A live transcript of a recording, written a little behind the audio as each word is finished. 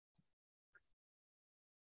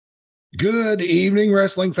Good evening,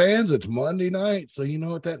 wrestling fans. It's Monday night, so you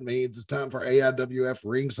know what that means. It's time for AIWF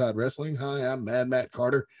Ringside Wrestling. Hi, I'm Mad Matt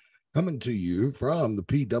Carter, coming to you from the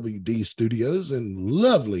PWD studios in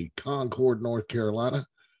lovely Concord, North Carolina.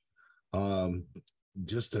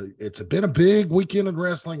 It's been a big weekend in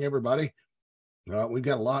wrestling, everybody. We've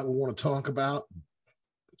got a lot we want to talk about.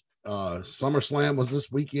 SummerSlam was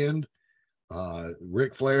this weekend.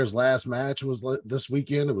 Ric Flair's last match was this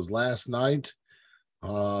weekend. It was last night.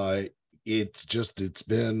 It's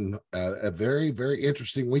been a very, very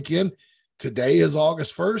interesting weekend. Today is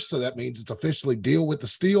August 1st, so that means it's officially Deal with the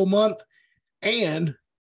Steel month, and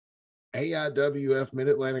AIWF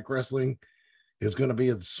Mid-Atlantic Wrestling is going to be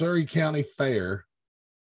at the Surry County Fair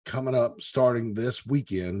coming up starting this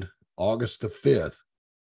weekend, August the 5th.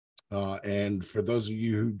 And for those of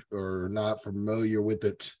you who are not familiar with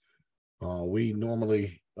it, we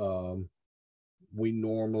normally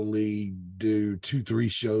do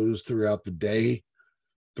 2-3 shows throughout the day,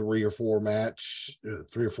 3 or 4 matches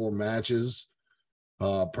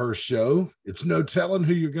per show. It's no telling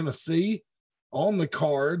who you're going to see on the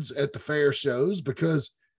cards at the fair shows,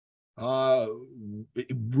 because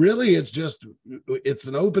really it's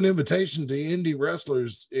an open invitation to indie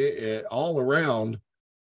wrestlers all around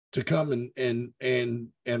to come and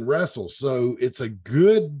wrestle. So it's a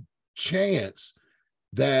good chance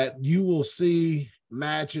that you will see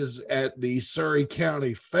matches at the Surry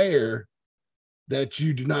County Fair that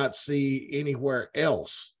you do not see anywhere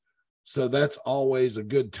else. So that's always a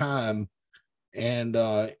good time. And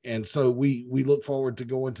so we look forward to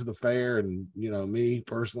going to the fair, and, you know, me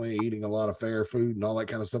personally eating a lot of fair food and all that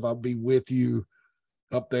kind of stuff. I'll be with you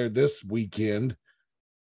up there this weekend.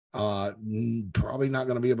 Probably not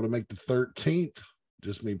going to be able to make the 13th,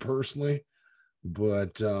 just me personally,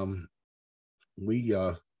 but we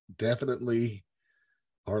definitely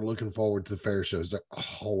are looking forward to the fair shows. They're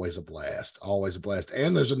always a blast.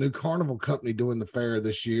 And there's a new carnival company doing the fair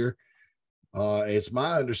this year. It's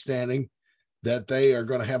my understanding that they are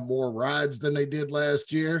going to have more rides than they did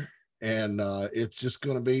last year, and it's just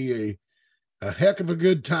going to be a heck of a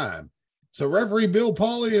good time. So referee Bill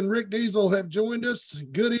Pauley and Rick Diesel have joined us.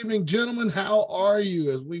 Good evening, gentlemen. How are you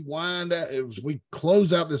as we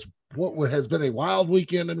close out this what has been a wild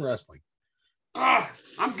weekend in wrestling?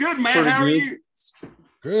 I'm good, man. How are you?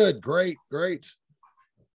 Good, great.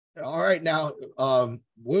 All right, now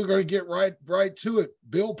we're going to get right to it.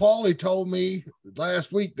 Bill Pauley told me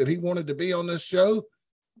last week that he wanted to be on this show,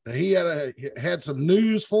 that he had some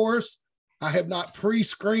news for us. I have not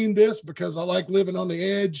pre-screened this because I like living on the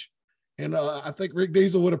edge, and I think Rick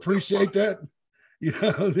Diesel would appreciate that. You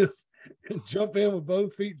know, just jump in with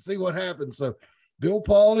both feet and see what happens. So, Bill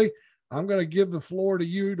Pauley, I'm going to give the floor to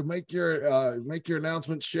you to make your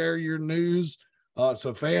announcement, share your news.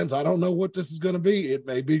 So fans, I don't know what this is going to be. It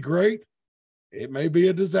may be great. It may be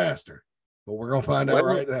a disaster, but we're going to find out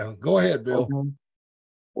right now. Go ahead, Bill.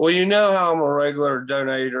 Well, you know how I'm a regular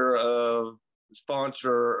donator,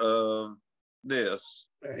 sponsor of this,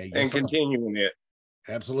 and continuing it.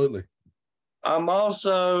 Absolutely. I'm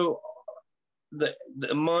also, the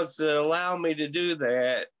months that allow me to do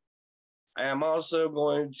that, I am also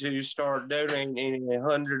going to start donating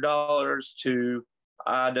 $100 to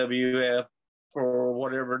IWF for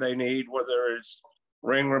whatever they need, whether it's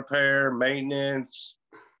ring repair, maintenance,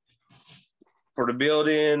 for the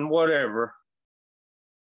building, whatever.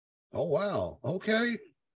 Oh, wow. Okay.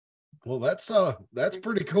 Well, that's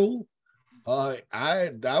pretty cool. I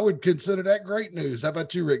would consider that great news. How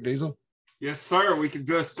about you, Rick Diesel? Yes, sir. We could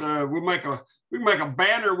just we make a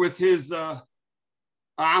banner with his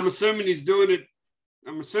I'm assuming he's doing it.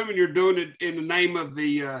 I'm assuming you're doing it in the name of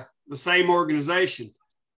the same organization.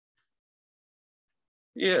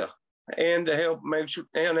 Yeah, and to help make sure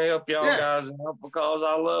and to help y'all guys out, because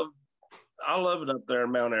I love it up there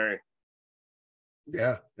in Mount Airy.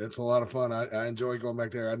 Yeah, it's a lot of fun. I enjoy going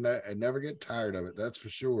back there. I never get tired of it. That's for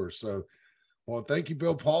sure. So, well, thank you,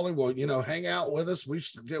 Bill Pauley. Well, you know, hang out with us. We've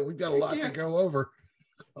got a lot to go over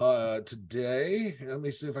today. Let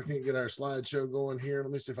me see if I can't get our slideshow going here.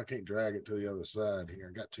 Let me see if I can't drag it to the other side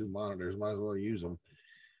here. I got 2 monitors. Might as well use them.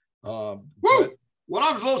 Well,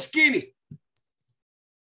 I was a little skinny.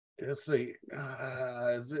 Let's see.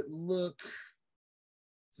 Does it look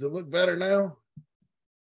better now?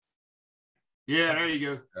 Yeah, there you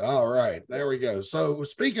go. All right, there we go. So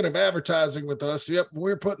speaking of advertising with us, yep,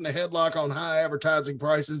 we're putting a headlock on high advertising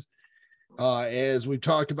prices. As we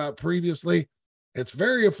talked about previously, it's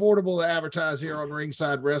very affordable to advertise here on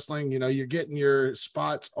Ringside Wrestling. You know, you're getting your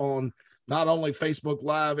spots on not only Facebook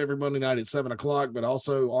Live every Monday night at 7 o'clock, but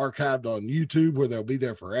also archived on YouTube, where they'll be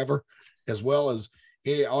there forever, as well as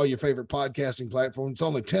all your favorite podcasting platforms. It's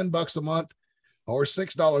only $10 a month or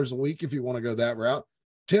 $6 a week if you want to go that route.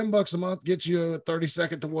 $10 a month gets you a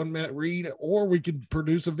 30-second to 1 minute read, or we could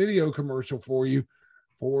produce a video commercial for you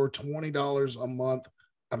for $20 a month.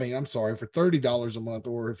 I mean, I'm sorry, for $30 a month,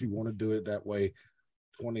 or if you want to do it that way,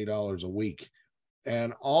 $20 a week.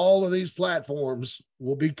 And all of these platforms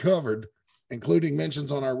will be covered, including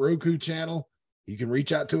mentions on our Roku channel. You can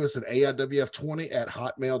reach out to us at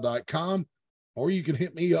AIWF20@hotmail.com, or you can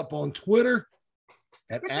hit me up on Twitter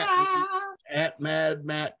at Mad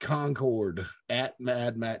Matt Concord, at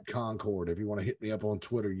Mad Matt Concord. If you want to hit me up on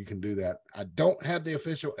Twitter, you can do that. I don't have the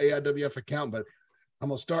official AIWF account, but I'm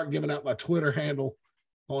going to start giving out my Twitter handle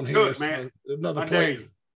on here. Good, man. Another play.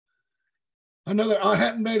 I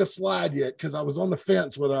hadn't made a slide yet because I was on the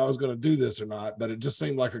fence whether I was going to do this or not, but it just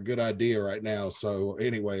seemed like a good idea right now. So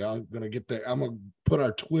anyway, I'm going to get there. I'm going to put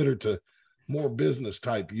our Twitter to more business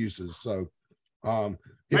type uses. So,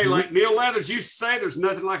 hey, like Neil Leathers used to say, there's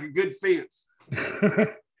nothing like a good fence.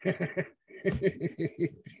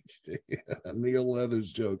 Neil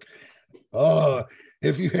Leathers joke.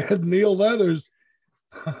 If you had Neil Leathers,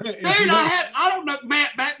 dude, I don't know,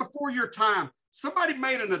 Matt, back before your time, somebody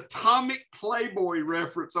made an Atomic Playboy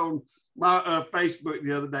reference on my Facebook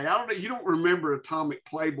the other day. I don't know, you don't remember Atomic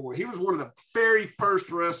Playboy. He was one of the very first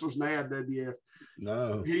wrestlers in AIWF.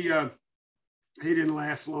 No, he didn't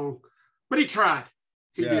last long, but he tried.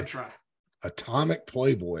 He did try. Atomic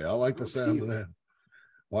Playboy. I like the sound of that.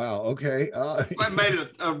 Wow. Okay. I made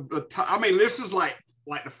it. I mean, this is like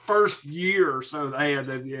the first year or so of the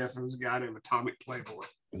AIWF, and this guy named Atomic Playboy.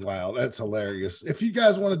 Wow, that's hilarious. If you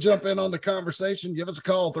guys want to jump in on the conversation, give us a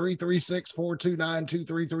call,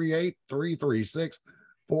 336-429-2338,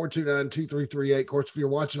 336-429-2338. Of course, if you're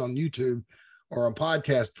watching on YouTube or on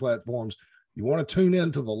podcast platforms, you want to tune in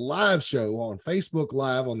to the live show on Facebook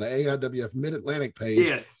Live on the AIWF Mid-Atlantic page.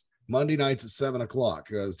 Yes. Monday nights at 7:00,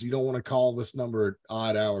 because you don't want to call this number at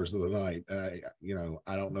odd hours of the night. I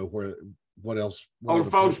don't know what else. Oh, the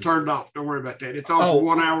phone's turned off. Don't worry about that. It's on for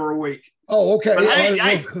 1 hour a week. Oh, okay. But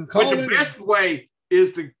but the best way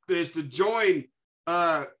is to join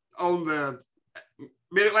on the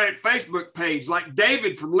Mid-Atlantic Facebook page, like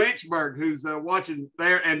David from Lynchburg, who's watching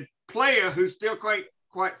there, and Playa, who still can't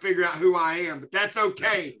quite figure out who I am, but that's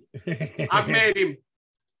okay. I've met him.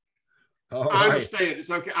 I understand. It's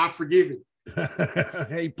okay. I forgive him.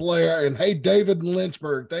 Hey, Playa, and hey, David in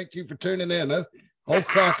Lynchburg. Thank you for tuning in. That's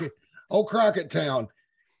Old Crockett Town.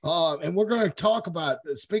 And we're going to talk about,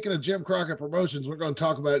 speaking of Jim Crockett Promotions, we're going to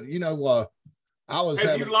talk about, you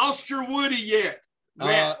lost your Woody yet?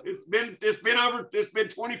 Man, it's been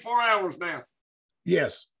 24 hours now.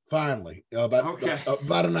 Yes, finally.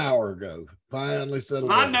 About an hour ago. Finally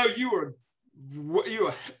settled. I know you were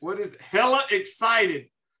hella excited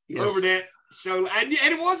over that show. And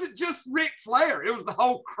it wasn't just Ric Flair. It was the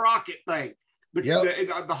whole Crockett thing.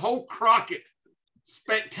 The whole Crockett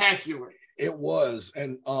spectacular. It was,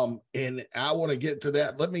 and I want to get to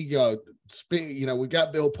that. Let me speak. We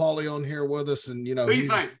got Bill Pauley on here with us, and he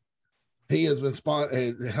has been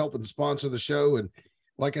helping sponsor the show. And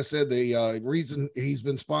like I said, the reason he's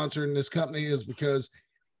been sponsoring this company is because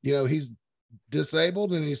he's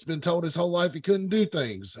disabled, and he's been told his whole life he couldn't do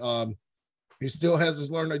things. He still has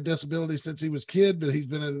his learning disability since he was a kid, but he's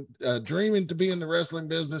been dreaming to be in the wrestling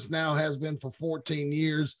business now, has been for 14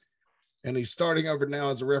 years. And he's starting over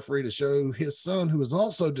now as a referee to show his son, who is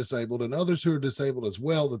also disabled, and others who are disabled as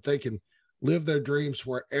well, that they can live their dreams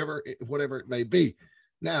whatever it may be.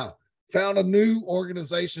 Now, found a new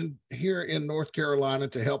organization here in North Carolina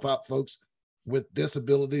to help out folks with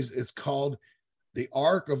disabilities. It's called the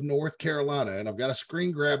Arc of North Carolina. And I've got a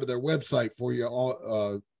screen grab of their website for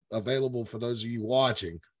you, available for those of you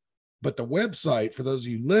watching. But the website, for those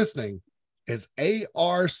of you listening, is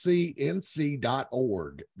arcnc.org.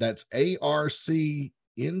 That's arcnc.org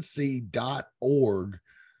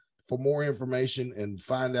for more information and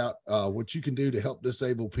find out what you can do to help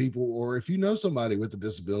disabled people. Or if you know somebody with a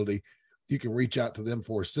disability, you can reach out to them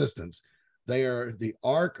for assistance. They are the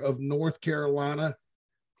Arc of North Carolina,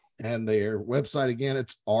 and their website, again,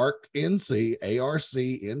 it's arcnc.org.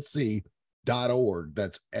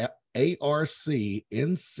 That's arcnc.org.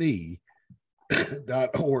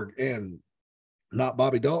 And not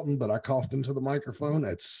Bobby Dalton, but I coughed into the microphone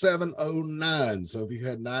at 7:09. So if you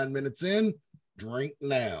had 9 minutes in, drink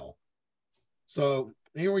now. So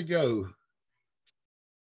here we go.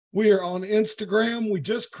 We are on Instagram. We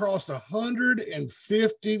just crossed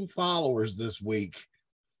 150 followers this week.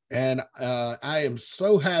 And I am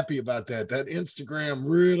so happy about that. That Instagram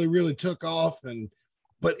really, really took off.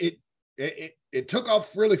 But it took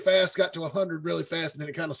off really fast, got to 100 really fast, and then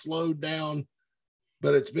it kind of slowed down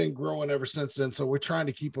but it's been growing ever since then. So we're trying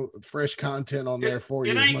to keep fresh content on there for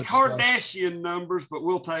you. It ain't Kardashian numbers, but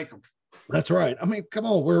we'll take them. That's right. I mean, come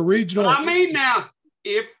on, we're regional. But I mean, now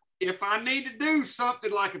if I need to do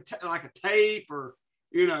something like a tape or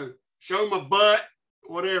show my butt,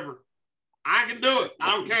 whatever, I can do it.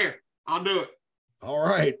 I don't care. I'll do it. All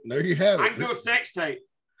right, there you have it. I can do a sex tape.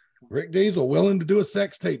 Rick Diesel willing to do a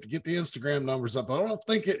sex tape to get the Instagram numbers up. I don't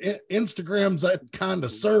think Instagram's that kind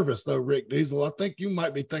of service, though, Rick Diesel. I think you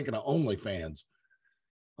might be thinking of OnlyFans.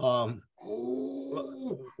 We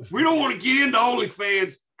don't want to get into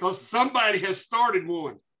OnlyFans because somebody has started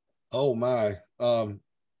one. Oh, my.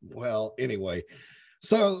 Well, anyway.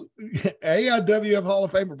 So AIWF Hall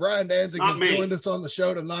of Famer Brian Danzig has joined us on the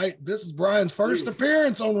show tonight. This is Brian's first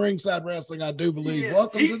appearance on Ringside Wrestling, I do believe. Yes.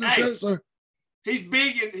 Welcome to the show, sir. He's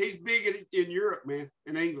big in Europe, man,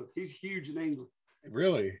 in England. He's huge in England.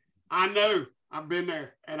 Really? I know. I've been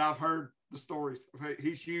there and I've heard the stories.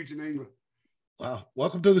 He's huge in England. Wow.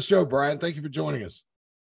 Welcome to the show, Brian. Thank you for joining us.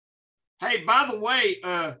 Hey, by the way,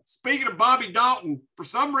 speaking of Bobby Dalton, for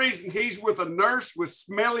some reason he's with a nurse with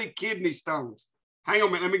smelly kidney stones. Hang on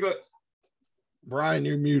a minute. Let me go. Brian,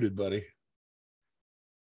 you're muted, buddy.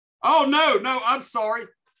 Oh, no, I'm sorry.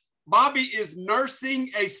 Bobby is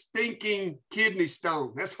nursing a stinking kidney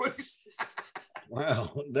stone. That's what he said.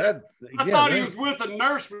 Wow. I thought he was with a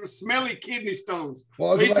nurse with smelly kidney stones.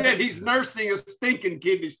 Well, he said he's nursing a stinking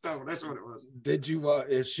kidney stone. That's what it was. Did you,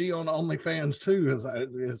 is she on OnlyFans too? This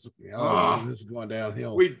is going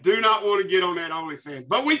downhill. We do not want to get on that OnlyFans,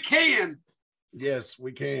 but we can. Yes,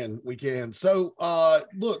 we can. We can. So,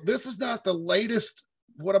 look, this is not the latest,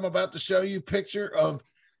 what I'm about to show you, picture of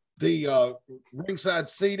the ringside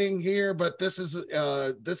seating here, but this is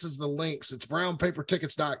the links. It's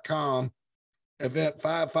brownpapertickets.com, event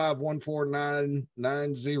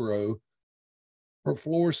 5514990 for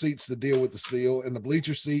floor seats to deal with the steel, and the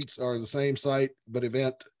bleacher seats are the same site, but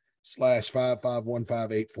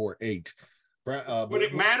event/5515848. Would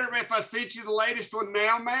it matter if I sent you the latest one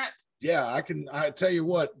now, Matt? Yeah, I tell you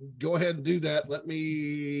what, go ahead and do that. Let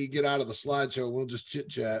me get out of the slideshow. We'll just chit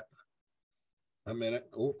chat a minute.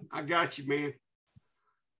 Oh, I got you, man.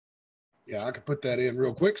 Yeah, I can put that in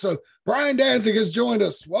real quick. So Brian Danzig has joined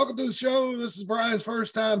us. Welcome to the show. This is Brian's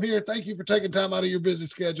first time here. Thank you for taking time out of your busy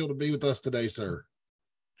schedule to be with us today, sir.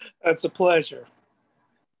 That's a pleasure.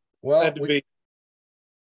 Well,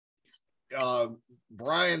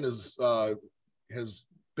 Brian has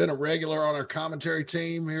been a regular on our commentary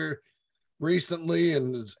team here recently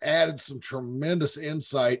and has added some tremendous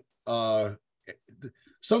insight.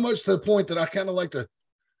 So much to the point that I kind of like to,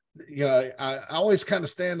 I always kind of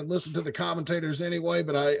stand and listen to the commentators anyway,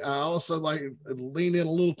 but I also like to lean in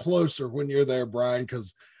a little closer when you're there, Brian,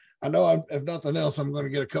 because I know if nothing else, I'm going to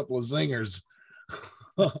get a couple of zingers.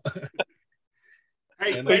 Hey,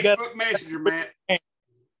 Facebook Messenger, Matt.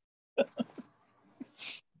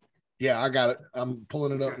 Yeah, I got it. I'm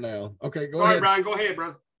pulling it up now. Okay, go Sorry, ahead. Brian. Go ahead,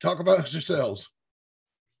 brother. Talk about yourselves.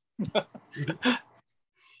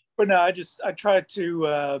 But no, I try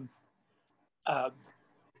to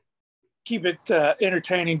keep it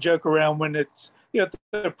entertaining, joke around when it's the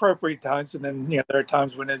appropriate times, and then there are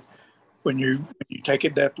times when you take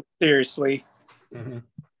it deathly seriously. Mm-hmm.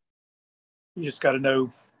 You just got to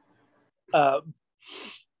know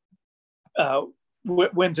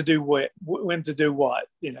when to do what.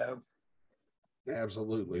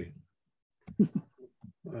 Absolutely.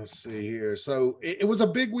 Let's see here. So it was a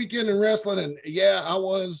big weekend in wrestling, and yeah, I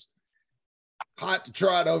was hot to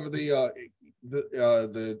trot over the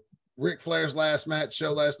Ric Flair's last match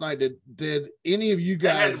show last night. Did any of you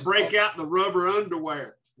guys had to break out the rubber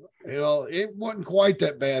underwear? Well, it wasn't quite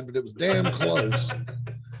that bad, but it was damn close.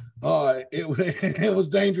 It was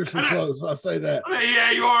dangerously close. I'll say that.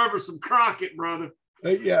 Yeah, you are over some Crockett, brother.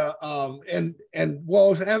 Yeah. And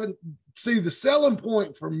the selling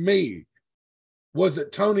point for me was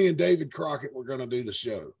that Tony and David Crockett were going to do the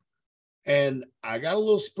show. And I got a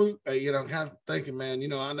little spooked, kind of thinking, man,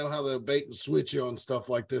 I know how they'll bait and switch you on stuff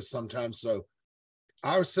like this sometimes. So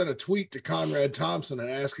I sent a tweet to Conrad Thompson and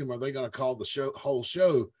asked him, are they going to call the whole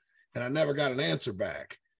show? And I never got an answer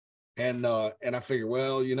back. And I figured,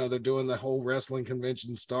 well, they're doing the whole wrestling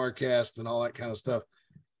convention, StarCast and all that kind of stuff.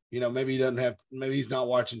 Maybe he's not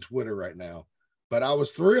watching Twitter right now, but I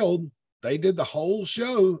was thrilled. They did the whole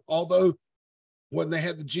show. Although when they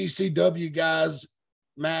had the GCW guys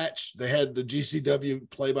match, they had the GCW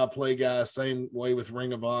play-by-play guys, same way with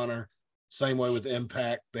Ring of Honor, same way with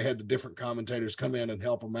Impact. They had the different commentators come in and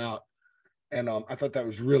help them out. And I thought that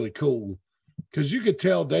was really cool because you could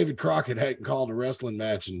tell David Crockett hadn't called a wrestling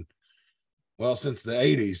match since the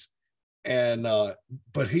 80s. And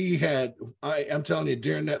but he had, I'm telling you,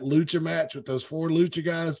 during that lucha match with those 4 lucha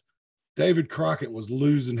guys, David Crockett was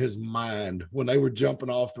losing his mind when they were jumping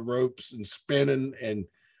off the ropes and spinning and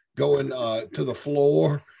going to the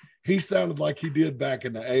floor. He sounded like he did back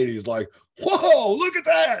in the 80s, like, whoa, look at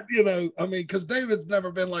that. You know, I mean, because David's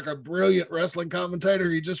never been like a brilliant wrestling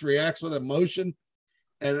commentator. He just reacts with emotion.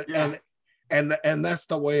 And that's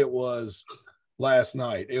the way it was last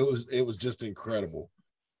night. It was just incredible.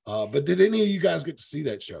 But did any of you guys get to see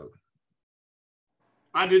that show?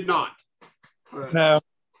 I did not. No,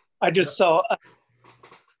 I just saw.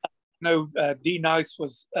 No, D Nice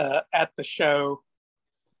was at the show.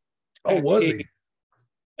 Oh, was he?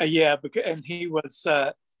 Yeah, and he was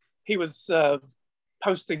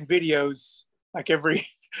posting videos like every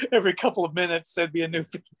couple of minutes. There'd be a new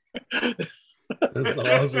video. That's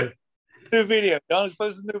awesome. New video. Don's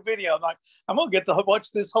posting a new video. I'm like, I'm gonna get to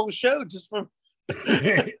watch this whole show just from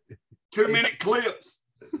 2-minute clips.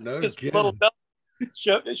 No just kidding.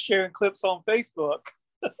 Sharing clips on Facebook.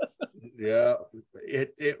 Yeah,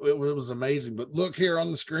 it was amazing. But look here on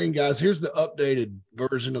the screen, guys. Here's the updated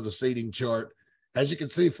version of the seating chart. As you can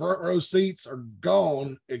see, front row seats are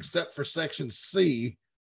gone except for section C,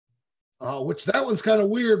 which that one's kind of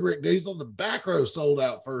weird, Rick Diesel. The back row sold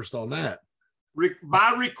out first on that.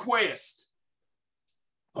 By request.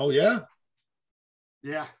 Oh, yeah?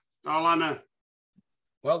 Yeah, that's all I know.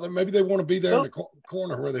 Well, then maybe they want to be there in the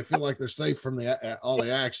corner where they feel like they're safe from all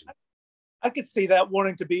the action. I could see that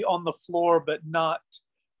wanting to be on the floor, but not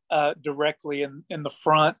directly in the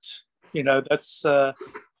front. You know, that's,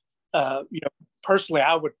 personally,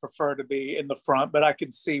 I would prefer to be in the front, but I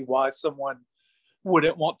can see why someone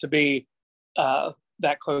wouldn't want to be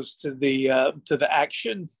that close to the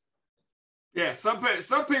action. Yeah,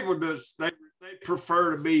 some people just they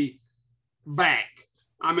prefer to be back.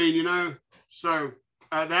 I mean, you know, so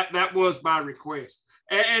that was by request.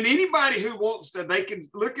 And anybody who wants that, they can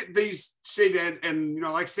look at these sheet and you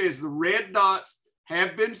know, like I says, the red dots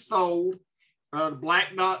have been sold. The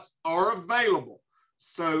black dots are available.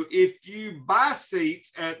 So if you buy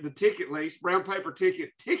seats at the ticket links, brown paper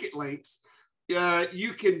ticket links,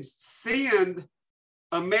 you can send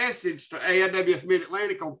a message to AIWF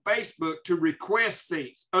Mid-Atlantic on Facebook to request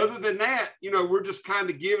seats. Other than that, you know, we're just kind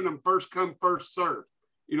of giving them first come, first serve.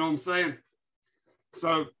 You know what I'm saying?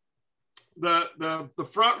 So the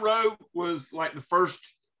front row was like the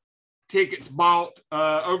first tickets bought.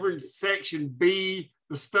 Over in section B,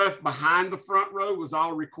 the stuff behind the front row was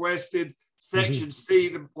all requested. Section C,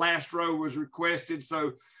 the last row was requested.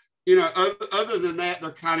 So, you know, other than that,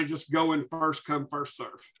 they're kind of just going first come, first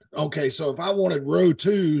serve. Okay, so if I wanted row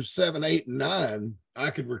 2, 7, 8, and 9, I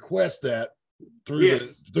could request that through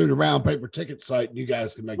the round paper ticket site, and you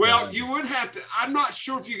guys can make. Well, you would have to. I'm not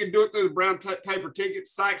sure if you can do it through the brown paper ticket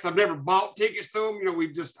site, because I've never bought tickets through them. You know,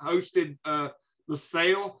 we've just hosted the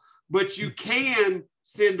sale, but you can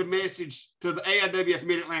send a message to the AIWF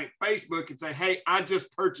Mid-Atlantic Facebook and say, "Hey, I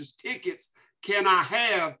just purchased tickets. Can I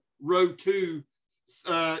have row 2?"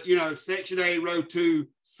 Section A, row 2,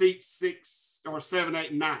 seats 6 or 7,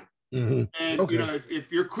 8, and 9. And you know,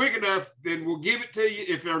 if you're quick enough, then we'll give it to you.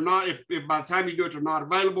 If they're not, if by the time you do it, they're not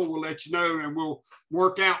available, we'll let you know and we'll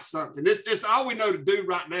work out something. It's all we know to do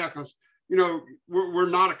right now, because you know we're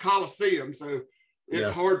not a coliseum, so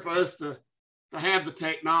it's hard for us to have the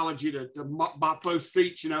technology to buy post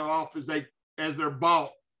seats, you know, off as they're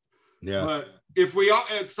bought. Yeah. But if we are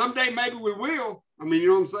someday, maybe we will. I mean, you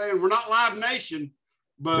know what I'm saying? We're not Live Nation,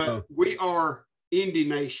 but we are Indie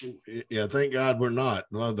Nation. Yeah, thank God we're not.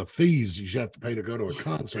 Well, the fees you have to pay to go to a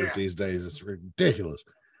concert these days, it's ridiculous.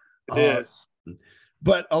 Yes.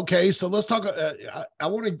 But okay, so let's talk. I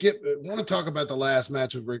want to talk about the last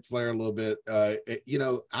match with Ric Flair a little bit. You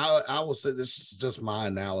know, I will say this is just my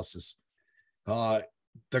analysis.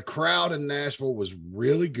 The crowd in Nashville was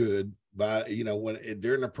really good.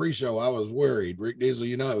 During the pre-show, I was worried. Rick Diesel,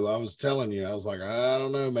 you know, I was telling you, I was like, I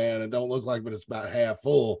don't know, man. It don't look like, but it's about half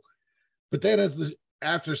full. But then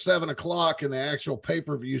after 7 o'clock and the actual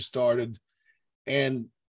pay-per-view started, and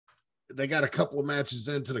they got a couple of matches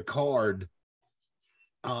into the card,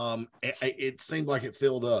 it seemed like it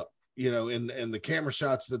filled up, you know, and the camera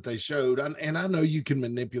shots that they showed. And I know you can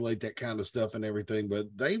manipulate that kind of stuff and everything, but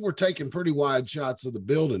they were taking pretty wide shots of the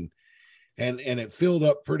building. And it filled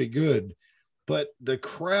up pretty good. But the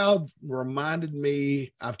crowd reminded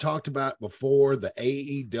me, I've talked about before, the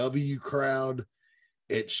AEW crowd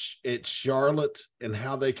at Charlotte and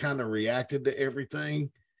how they kind of reacted to everything.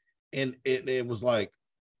 And it was like,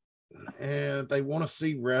 they want to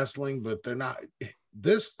see wrestling, but they're not.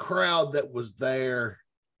 This crowd that was there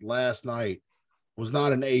last night was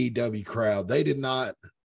not an AEW crowd. They did not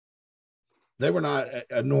they were not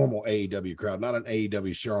a normal AEW crowd, not an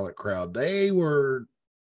AEW Charlotte crowd. They were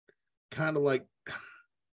kind of like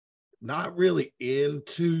not really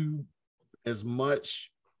into as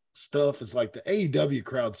much stuff as like the AEW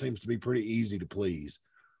crowd seems to be pretty easy to please.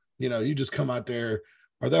 You know, you just come out there,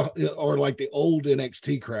 or like the old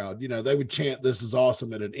NXT crowd, you know, they would chant, "This is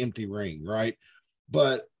awesome" at an empty ring, right?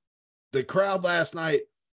 But the crowd last night,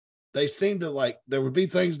 they seemed to like, there would be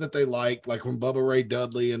things that they liked, like when Bubba Ray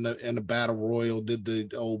Dudley in the Battle Royal did the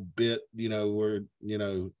old bit, you know, where, you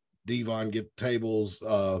know, Devon get tables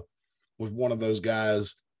with one of those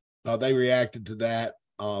guys. They reacted to that.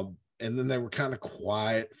 And then they were kind of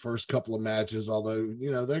quiet first couple of matches, although,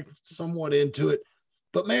 you know, they're somewhat into it.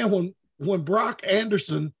 But man, when Brock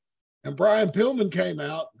Anderson and Brian Pillman came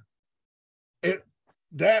out,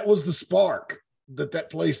 that was the spark that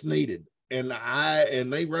place needed.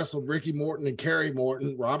 And they wrestled Ricky Morton and Kerry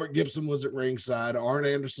Morton. Robert Gibson was at ringside. Arn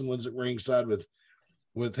Anderson was at ringside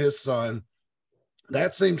with his son.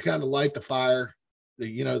 That seemed kind of light the fire.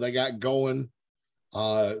 You know, they got going.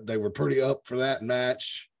 They were pretty up for that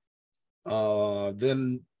match.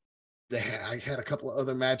 Then I had a couple of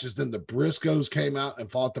other matches. Then the Briscoes came out and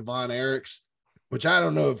fought the Von Erichs, which I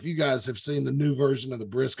don't know if you guys have seen the new version of the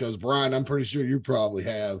Briscoes. Brian, I'm pretty sure you probably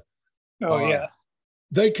have. Oh, yeah.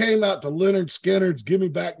 They came out to Leonard Skinner's "Give Me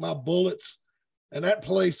Back My Bullets," and that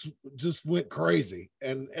place just went crazy.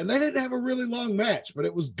 And they didn't have a really long match, but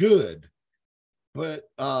it was good. But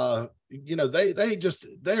you know,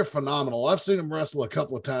 they're phenomenal. I've seen them wrestle a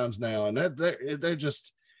couple of times now, and they're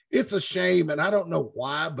just, it's a shame. And I don't know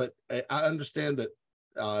why, but I understand that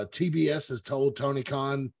TBS has told Tony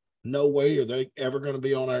Khan, no way are they ever going to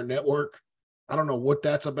be on our network. I don't know what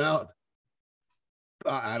that's about.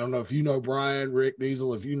 I don't know if you know Brian, Rick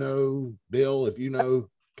Diesel, if you know Bill, if you know,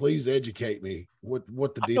 please educate me what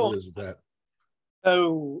the deal is with that.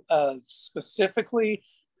 So specifically,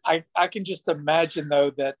 I can just imagine though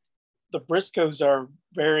that the Briscoes are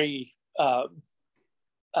very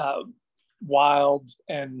wild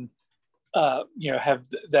and you know, have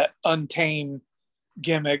that untamed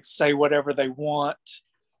gimmick, say whatever they want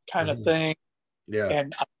kind of thing. Yeah,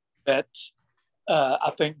 and I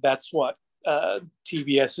think that's what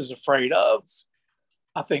TBS is afraid of.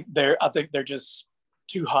 I think they're just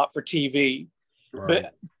too hot for TV. Right.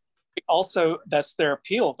 But also that's their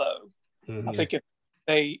appeal though. I think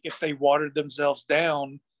if they watered themselves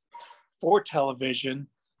down for television,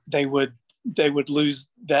 they would lose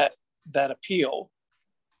that appeal.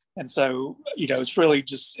 And so, you know, it's really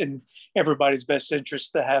just in everybody's best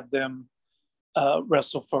interest to have them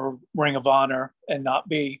wrestle for Ring of Honor and not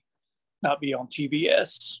be on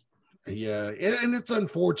TBS. Yeah, and it's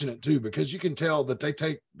unfortunate too, because you can tell that they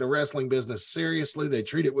take the wrestling business seriously. They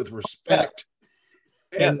treat it with respect.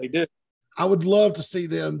 Yeah, they do. I would love to see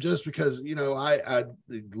them, just because, you know, I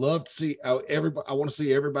love to see everybody. I want to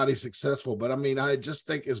see everybody successful, but I mean, I just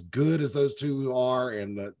think as good as those two are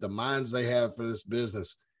and the minds they have for this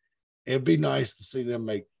business, it'd be nice to see them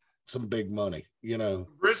make some big money, you know.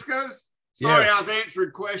 Briscoes? Sorry, yeah. I was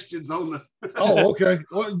answering questions on the oh, okay.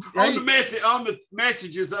 Well, on the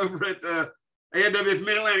messages over at AIWF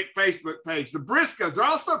Mid-Atlantic Facebook page. The Briscoes, they're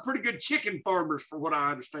also pretty good chicken farmers, for what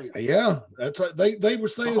I understand. Yeah, that's right. They were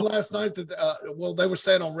saying last night that they were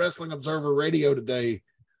saying on Wrestling Observer Radio today.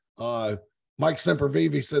 Mike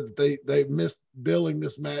Sempervive said that they missed billing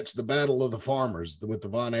this match the Battle of the Farmers with the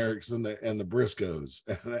Von Erichs and the Briscoes,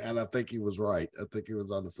 and I think he was right. I think he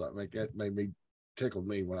was on the side. That made me tickled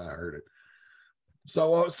me when I heard it.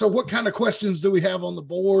 So what kind of questions do we have on the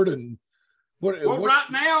board? And what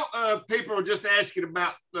right now, people are just asking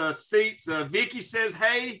about seats. Vicky says,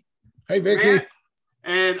 "Hey, Vicky," Matt.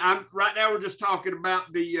 And right now we're just talking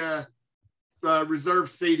about the reserve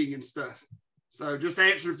seating and stuff. So just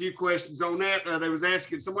answer a few questions on that.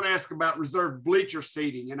 Someone asked about reserve bleacher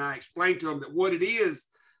seating, and I explained to them that what it is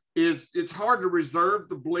it's hard to reserve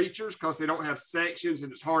the bleachers because they don't have sections,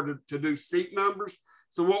 and it's hard to do seat numbers.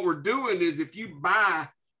 So what we're doing is, if you go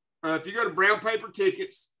to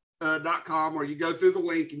brownpapertickets.com, or you go through the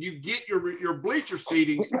link and you get your bleacher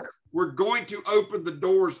seatings, we're going to open the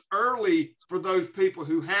doors early for those people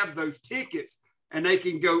who have those tickets, and they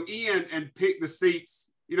can go in and pick the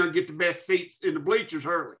seats, you know, get the best seats in the bleachers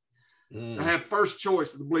early. To have first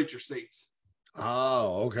choice of the bleacher seats.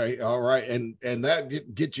 Oh, okay. All right. And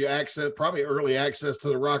that get you access, probably early access to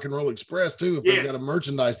the Rock and Roll Express too, if they've got a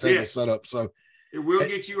merchandise table set up. So it will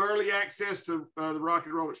get you early access to the Rock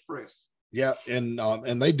and Roll Express. Yeah,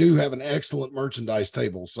 and they do have an excellent merchandise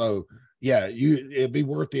table. So yeah, it'd be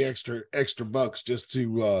worth the extra bucks just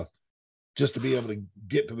to be able to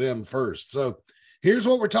get to them first. So here's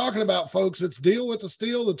what we're talking about, folks. It's Deal with the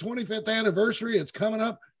Steel, the 25th anniversary. It's coming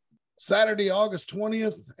up Saturday, August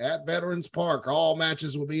 20th at Veterans Park. All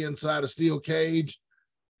matches will be inside a steel cage.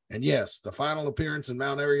 And yes, the final appearance in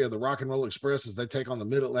Mount Airy of the Rock and Roll Express as they take on the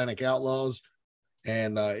Mid-Atlantic Outlaws.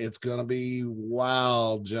 And it's going to be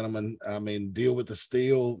wild, gentlemen. I mean, Deal with the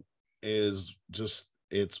Steel is just,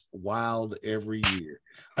 it's wild every year.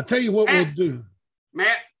 I'll tell you what we'll do.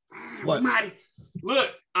 Matt, what?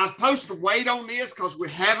 Look, I'm supposed to wait on this because we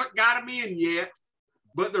haven't got them in yet,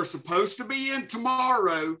 but they're supposed to be in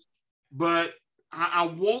tomorrow. But I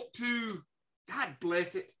want to, God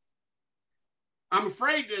bless it. I'm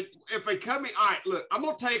afraid that if they come in, all right, look, I'm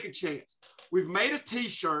going to take a chance. We've made a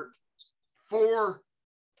t-shirt for,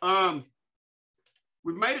 Deal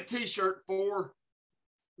with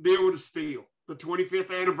the Steel, the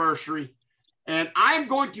 25th anniversary. And I'm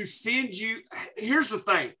going to send you, here's the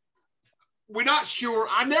thing. We're not sure.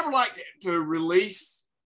 I never like to release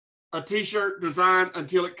a t-shirt design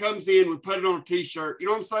until it comes in. We put it on a t-shirt. You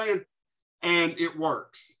know what I'm saying? And it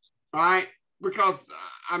works. All right. Because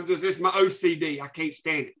it's my OCD. I can't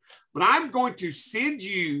stand it. But I'm going to send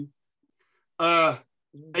you a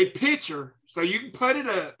picture so you can put it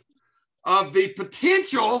up of the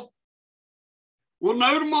potential. We'll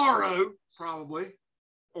know tomorrow, probably.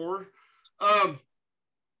 Or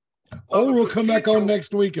we'll come back on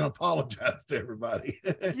next week and apologize to everybody.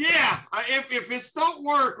 Yeah. If this don't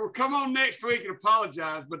work, we'll come on next week and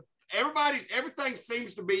apologize. But everything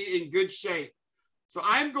seems to be in good shape. So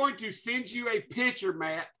I'm going to send you a picture,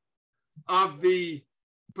 Matt, of the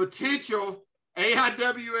potential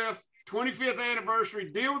AIWF 25th anniversary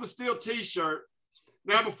Deal with the Steel t-shirt.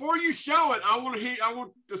 Now, before you show it, I want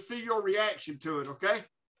to see your reaction to it, okay?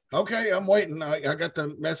 Okay, I'm waiting. I got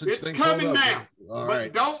the message. It's thing coming now. All but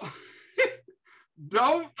right. Don't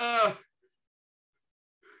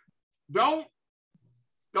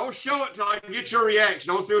show it till I can get your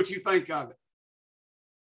reaction. I want to see what you think of it.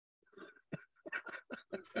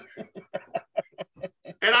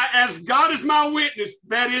 And as God is my witness,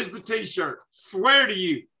 that is the t-shirt. Swear to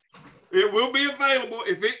you. It will be available.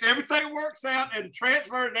 If everything works out and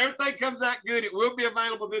transfer and everything comes out good, it will be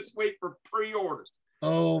available this week for pre-orders.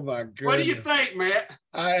 Oh, my goodness. What do you think, Matt?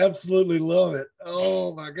 I absolutely love it.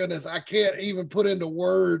 Oh, my goodness. I can't even put into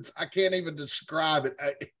words. I can't even describe it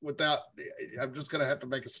I'm just going to have to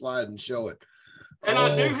make a slide and show it. And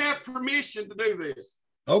I do have permission to do this.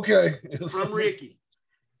 Okay. From Ricky.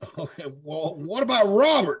 Okay. Well, what about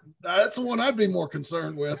Robert? That's the one I'd be more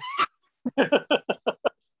concerned with.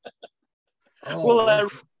 Well,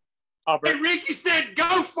 hey, Ricky said,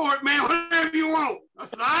 go for it, man, whatever you want. I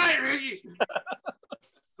said, all right, Ricky.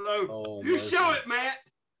 So you show it, Matt.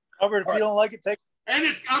 Robert, if you don't like it, take it. And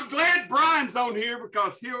I'm glad Brian's on here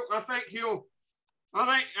because I think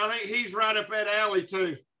he's right up that alley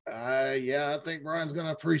too. Yeah, I think Brian's going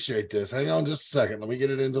to appreciate this. Hang on just a second. Let me get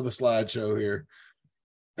it into the slideshow here.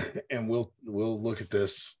 And we'll look at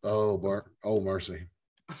this. Oh, Bart. Oh, mercy.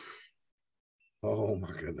 Oh,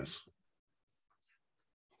 my goodness.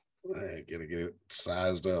 I gotta get it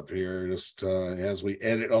sized up here just as we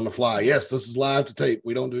edit on the fly. Yes, this is live to tape.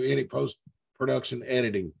 We don't do any post-production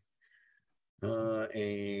editing.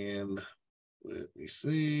 And let me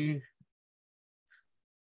see.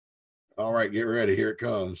 All right, get ready. Here it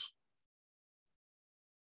comes.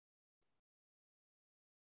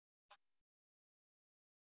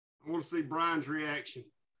 I want to see Brian's reaction.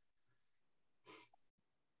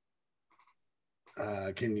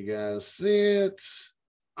 Can you guys see it?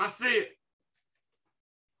 I see it.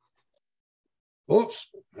 Oops,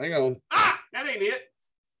 hang on. That ain't it.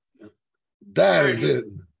 That is it.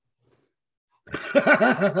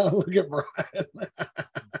 Look at Brian.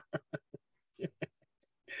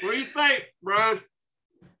 What do you think, Brian?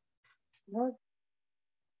 What?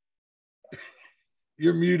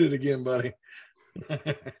 You're muted again, buddy.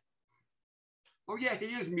 Oh, yeah, he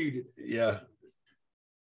is muted. Yeah.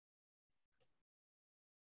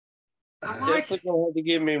 I like it. Gonna have to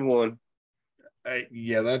give me one.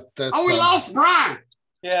 Yeah, that's. Oh, we lost Brian.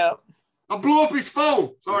 Yeah. I blew up his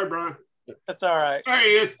phone. Sorry, Brian. That's all right. There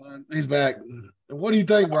he is. He's back. What do you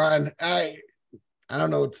think, Brian? I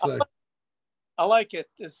don't know what to say. I like it.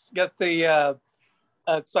 It's got the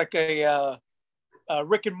it's like a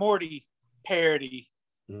Rick and Morty parody.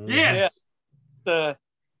 Yes. Yeah.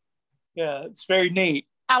 It's very neat.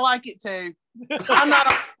 I like it too. I'm not.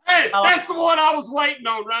 Hey, that's the one I was waiting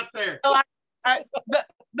on right there.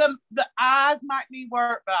 The eyes might need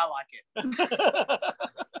work, but I like it.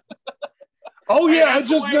 Oh yeah, I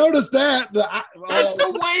just noticed that. That's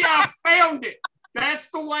the way I found it. That's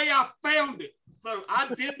the way I found it. So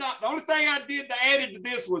I did not. The only thing I did to add it to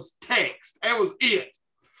this was text. That was it.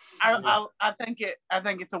 I think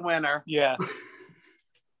it's a winner. Yeah.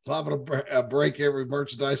 Liable to break every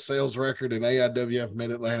merchandise sales record in AIWF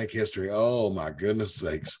Mid-Atlantic history. Oh my goodness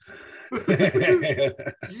sakes.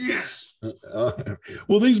 Yes.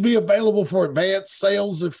 Will these be available for advanced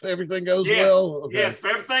sales if everything goes well? Okay. Yes, if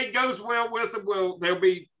everything goes well with them, they'll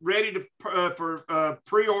be ready to for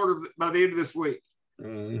pre-order by the end of this week.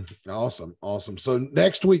 Awesome. So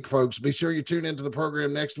next week, folks, be sure you tune into the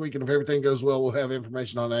program next week, and if everything goes well, we'll have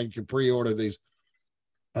information on how you can pre-order these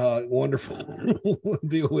wonderful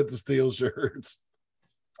deal with the steel shirts.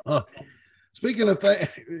 Speaking of things,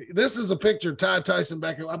 this is a picture of Ty Tyson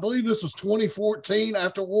back in, I believe this was 2014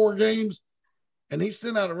 after War Games, and he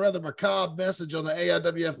sent out a rather macabre message on the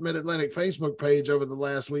AIWF Mid-Atlantic Facebook page over the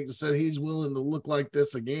last week that said he's willing to look like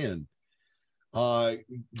this again,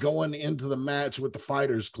 going into the match with the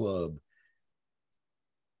Fighters Club.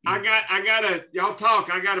 Y'all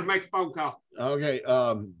talk. I got to make a phone call. Okay.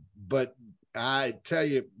 But I tell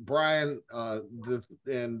you, Brian,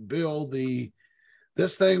 and Bill,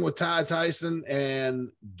 this thing with Ty Tyson and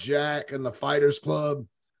Jack and the Fighters Club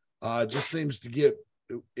just seems to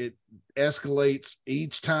it escalates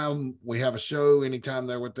each time we have a show. Anytime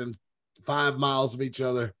they're within 5 miles of each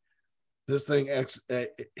other, this thing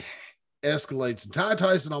escalates. And Ty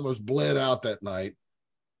Tyson almost bled out that night.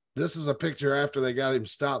 This is a picture after they got him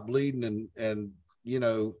stopped bleeding and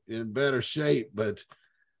in better shape. But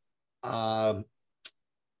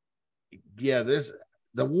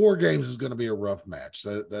the War Games is going to be a rough match.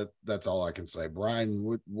 That's all I can say.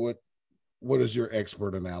 Brian, what is your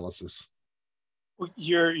expert analysis?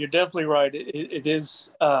 You're definitely right. It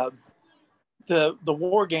is the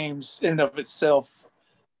War Games in and of itself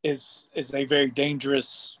is a very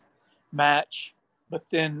dangerous match. But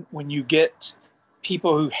then when you get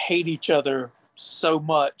people who hate each other so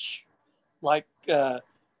much, like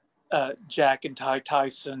Jack and Ty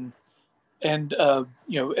Tyson, and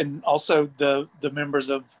and also the members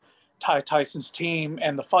of Ty Tyson's team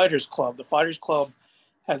and the Fighters Club. The Fighters Club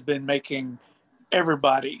has been making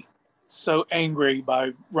everybody so angry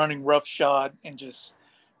by running roughshod and just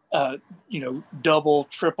double,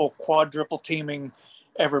 triple, quadruple teaming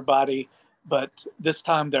everybody. But this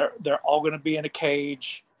time they're all going to be in a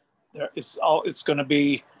cage. It's going to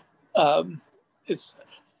be it's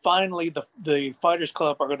finally the Fighters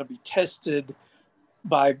Club are going to be tested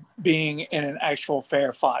by being in an actual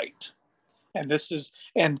fair fight. And this is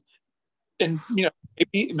and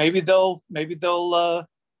maybe they'll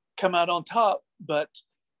come out on top, but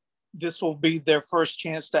this will be their first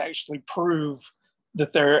chance to actually prove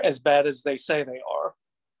that they're as bad as they say they are.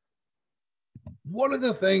 One of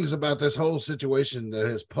the things about this whole situation that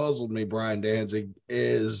has puzzled me, Brian Danzig,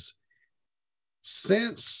 is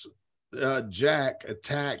since Jack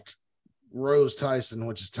attacked Rose Tyson,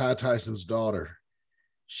 which is Ty Tyson's daughter,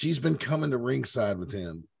 she's been coming to ringside with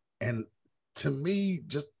him. And to me,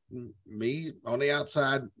 just me on the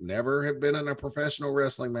outside, never have been in a professional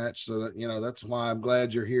wrestling match. So that, that's why I'm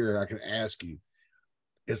glad you're here. I can ask you.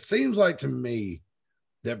 It seems like to me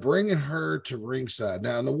that bringing her to ringside,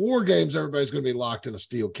 now in the War Games, everybody's going to be locked in a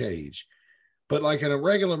steel cage. But like in a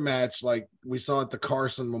regular match, like we saw at the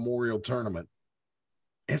Carson Memorial Tournament,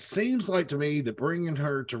 it seems like to me that bringing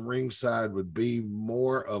her to ringside would be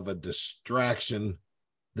more of a distraction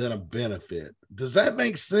than a benefit. Does that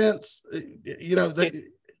make sense? It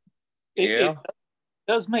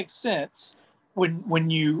does make sense when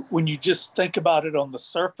you just think about it on the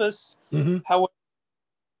surface. Mm-hmm. However,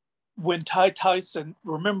 when Ty Tyson,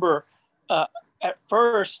 remember, at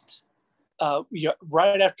first,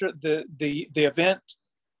 right after the event,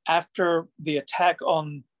 after the attack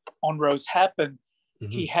on Rose happened,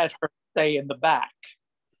 mm-hmm. he had her stay in the back.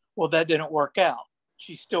 Well, that didn't work out.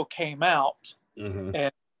 She still came out, mm-hmm.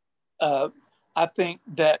 and I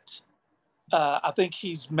think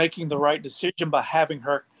he's making the right decision by having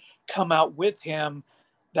her come out with him.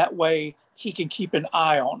 That way, he can keep an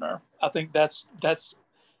eye on her. I think that's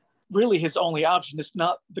really his only option. It's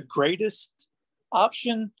not the greatest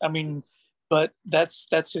option. I mean, but that's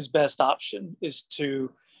his best option is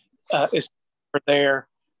there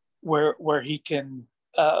where he can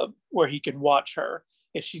watch her.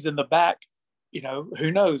 If she's in the back,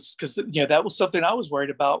 who knows? Because that was something I was worried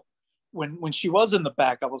about when she was in the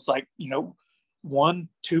back. I was like, 1-2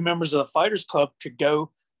 members of the Fighters Club could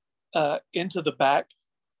go into the back,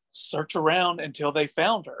 search around until they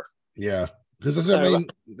found her. Yeah. Because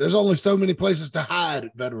there's only so many places to hide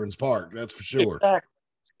at Veterans Park. That's for sure. Exactly.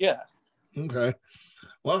 Yeah. Okay.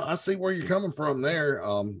 Well, I see where you're coming from there.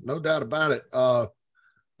 No doubt about it.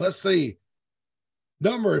 Let's see.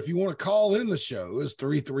 Number, if you want to call in the show, is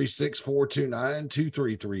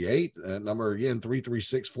 336-429-2338. That number again,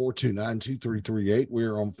 336-429-2338.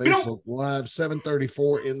 We're on Facebook Live,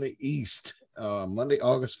 7:34 in the East, Monday,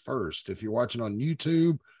 August 1st. If you're watching on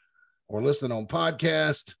YouTube or listening on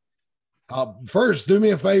podcast, first, do me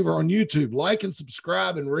a favor on YouTube, like and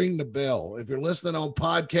subscribe and ring the bell. If you're listening on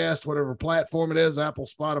podcast, whatever platform it is, Apple,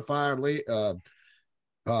 Spotify,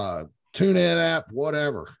 TuneIn app,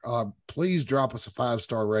 whatever, please drop us a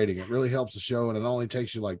 5-star rating. It really helps the show, and it only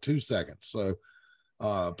takes you like 2 seconds. So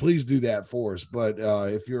please do that for us. But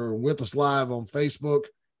if you're with us live on Facebook,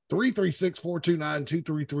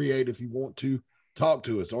 336-429-2338 if you want to talk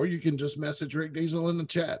to us, or you can just message Rick Diesel in the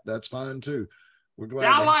chat. That's fine too. We're glad. See,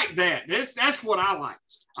 I like that. That's what I like.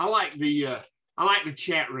 I like the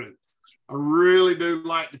chat room. I really do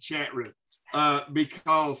like the chat room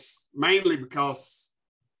because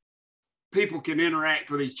people can interact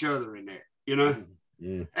with each other in there, you know.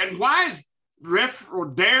 Yeah. And why is referee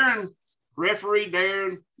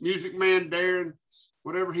Darren, music man Darren,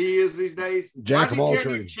 whatever he is these days, Jack of all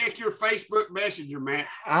trades, check your Facebook Messenger, man?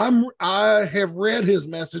 I have read his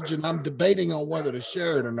message and I'm debating on whether to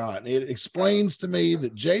share it or not. It explains to me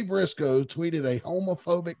that Jay Briscoe tweeted a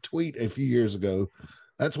homophobic tweet a few years ago.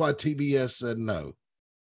 That's why TBS said no.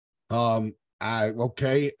 I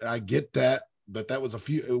get that. But that was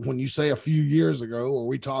when you say a few years ago, are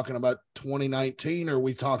we talking about 2019 or are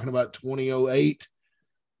we talking about 2008?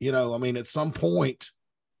 You know, I mean, at some point,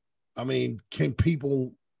 I mean, can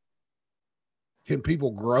people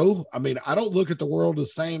grow? I mean, I don't look at the world the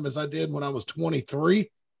same as I did when I was 23.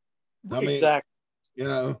 I mean, exactly. You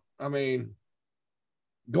know, I mean,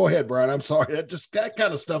 go ahead, Brian. I'm sorry. That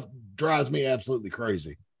kind of stuff drives me absolutely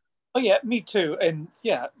crazy. Oh yeah, me too. And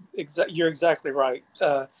yeah, you're exactly right.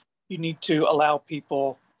 You need to allow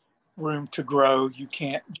people room to grow. You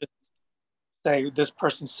can't just say this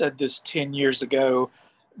person said this 10 years ago,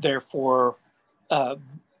 therefore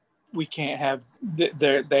we can't have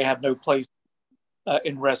they have no place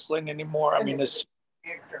in wrestling anymore. I mean, it's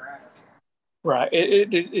right.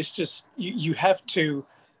 It's just you have to,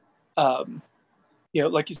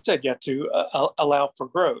 like you said, you have to allow for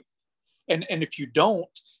growth, and if you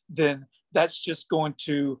don't, then that's just going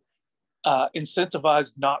to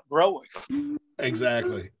incentivize not growing.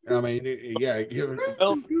 Exactly. I mean, yeah, give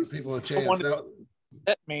people a chance.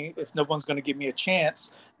 If no one's going to give me a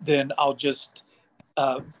chance, then I'll just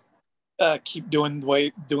keep doing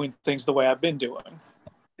things the way I've been doing.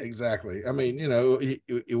 Exactly. I mean, you know,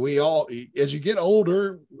 we all, as you get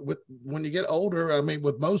older, when you get older, I mean,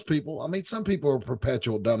 with most people, I mean, some people are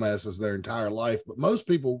perpetual dumbasses their entire life, but most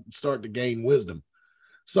people start to gain wisdom.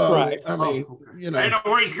 So, right. I mean, you know. I know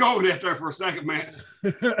where he's going at there for a second, man.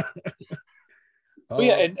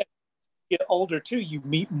 Yeah, and get older too, you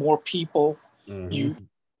meet more people. Mm-hmm. You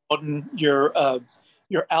broaden your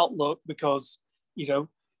outlook because, you know,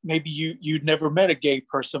 maybe you'd never met a gay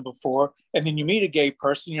person before, and then you meet a gay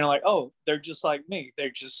person, you're like, oh, they're just like me.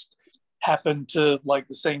 They just happen to like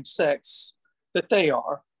the same sex that they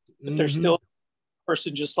are, but they're still a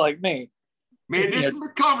person just like me. Man, this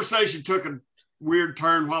conversation took a weird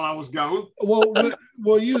turn while I was gone.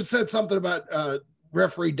 Well, you said something about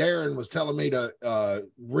referee Darren was telling me to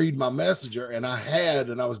read my messenger, and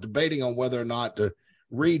I was debating on whether or not to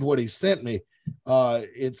read what he sent me.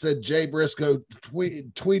 It said Jay Briscoe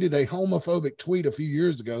tweeted a homophobic tweet a few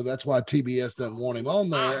years ago. That's why TBS doesn't want him on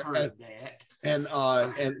there. I heard that. And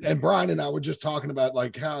Brian and I were just talking about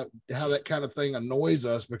like how that kind of thing annoys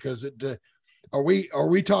us because are we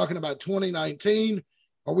talking about 2019?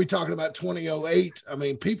 Are we talking about 2008? I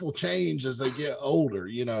mean, people change as they get older,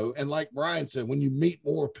 you know, and like Brian said, when you meet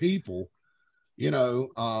more people, you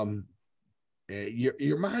know,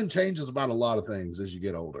 your mind changes about a lot of things as you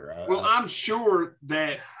get older. I'm sure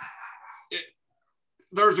that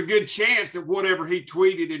there's a good chance that whatever he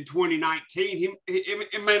tweeted in 2019,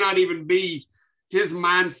 it may not even be his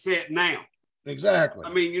mindset now. Exactly.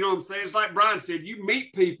 I mean, you know what I'm saying? It's like Brian said, you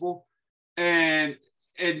meet people and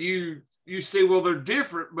you see, well, they're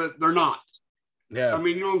different, but they're not. Yeah. I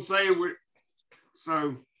mean, you know what I'm saying?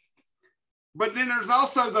 But then there's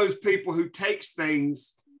also those people who takes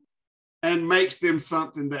things and makes them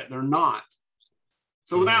something that they're not.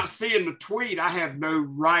 So without seeing the tweet, I have no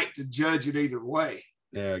right to judge it either way.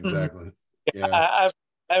 Yeah, exactly. Yeah. I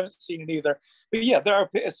haven't seen it either. But yeah,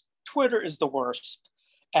 Twitter is the worst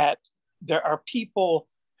there are people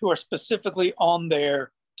who are specifically on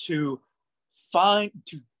there to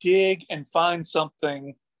dig and find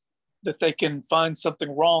something that they can find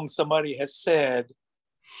something wrong somebody has said,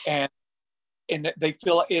 and they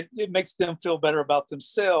feel it makes them feel better about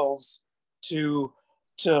themselves to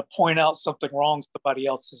to point out something wrong somebody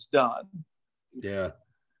else has done. Yeah.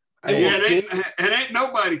 Ain't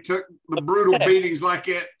nobody took the brutal beatings like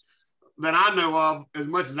it that I know of as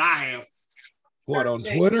much as I have. What, on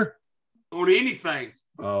Twitter? On anything.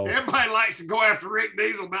 Oh. Everybody likes to go after Rick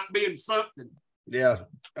Diesel about being something. Yeah.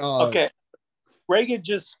 Okay. Reagan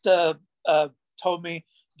just told me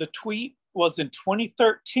the tweet was in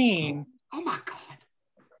 2013. Oh my God.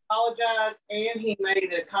 Apologize, and he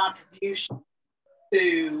made a contribution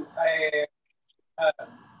to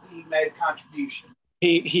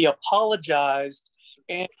He apologized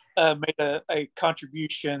and made a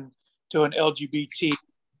contribution to an LGBT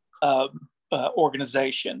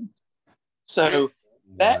organization. So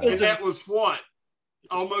that was what?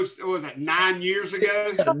 Almost, was it 9 years ago?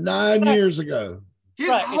 Yeah, 9 years ago. His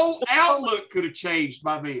whole outlook could have changed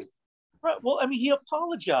by then. Right. Well, I mean, he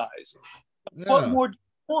apologized. Yeah. What more do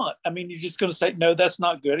you want? I mean, you're just going to say, no, that's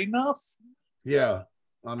not good enough? Yeah.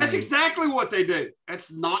 I mean, that's exactly what they do.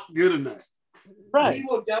 That's not good enough. Right. He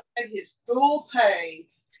will donate his full pay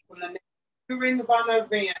from the Ring of Honor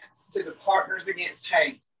events to the Partners Against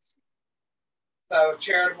Hate. So,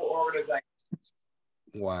 charitable organization.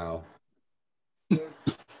 Wow.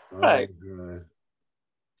 Right. Oh,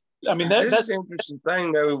 I mean, that's an interesting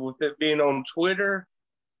thing, though, with it being on Twitter.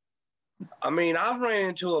 I mean, I've ran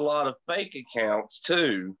into a lot of fake accounts,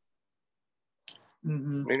 too.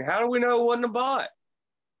 Mm-hmm. I mean, how do we know it wasn't a bot?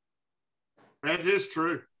 That is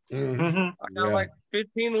true. Mm-hmm. I got like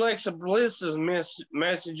 15 Alexa Blisses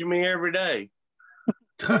messaging me every day.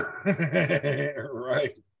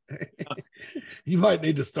 Right. You might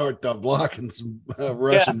need to start blocking some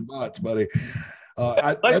Russian bots, buddy.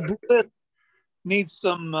 I need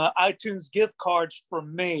some iTunes gift cards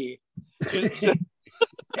from me.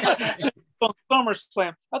 On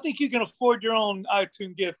SummerSlam, I think you can afford your own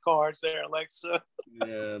iTunes gift cards there, Alexa.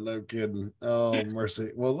 Yeah, no kidding. Oh, mercy.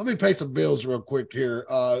 Well, let me pay some bills real quick here.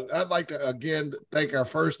 I'd like to again thank our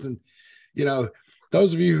first, and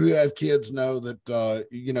those of you who have kids know that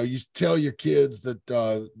you tell your kids that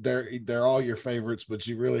they're all your favorites, but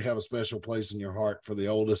you really have a special place in your heart for the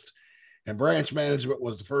oldest. And Branch Management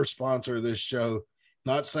was the first sponsor of this show.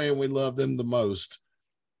 Not saying we love them the most,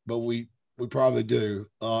 but we probably do.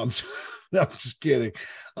 I'm just kidding.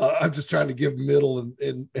 I'm just trying to give middle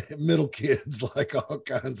and middle kids like all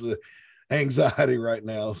kinds of anxiety right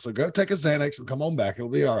now. So go take a Xanax and come on back. It'll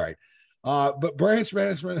be all right. But Branch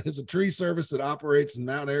Management is a tree service that operates in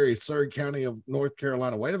Mount Airy, Surry County of North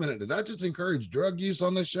Carolina. Wait a minute. Did I just encourage drug use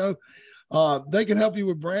on this show? They can help you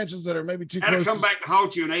with branches that are maybe too close. That'll come back to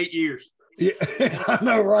haunt you in 8 years. Yeah, I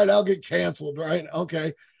know, right? I'll get canceled, right?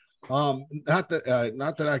 Okay. Not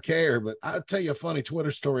that I care, but I'll tell you a funny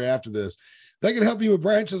Twitter story after this. They can help you with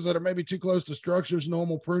branches that are maybe too close to structures,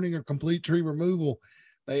 normal pruning, or complete tree removal.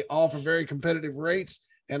 They offer very competitive rates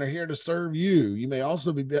and are here to serve you. You may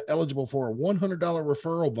also be eligible for a $100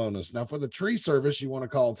 referral bonus. Now, for the tree service, you want to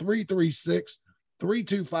call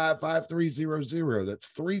 336-325-5300. That's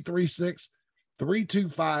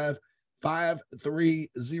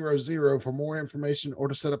 336-325-5300 for more information or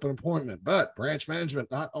to set up an appointment. But Branch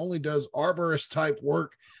Management not only does arborist type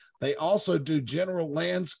work, they also do general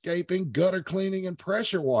landscaping, gutter cleaning, and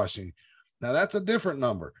pressure washing. Now that's a different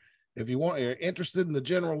number. If you're interested in the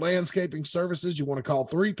general landscaping services, you want to call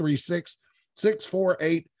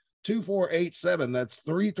 336-648-2487. That's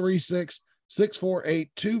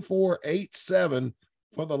 336-648-2487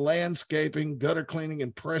 for the landscaping, gutter cleaning,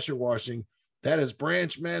 and pressure washing. That is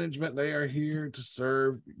Branch Management. They are here to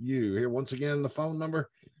serve you. Here, once again, the phone number,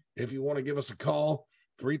 if you want to give us a call,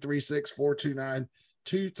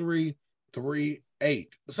 336-429-2338.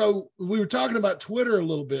 So we were talking about Twitter a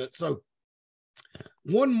little bit. So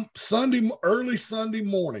one early Sunday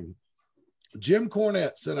morning, Jim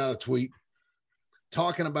Cornette sent out a tweet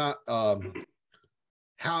talking about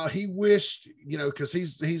how he wished, because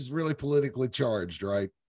he's really politically charged, right?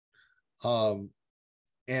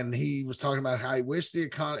 And he was talking about how he wished the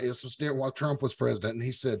economy, this was while Trump was president, and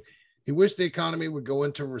he said he wished the economy would go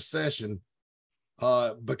into recession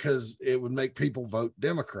because it would make people vote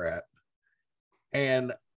Democrat.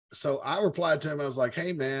 And so I replied to him, I was like,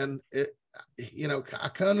 hey, man, I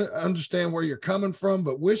kind of understand where you're coming from,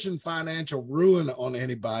 but wishing financial ruin on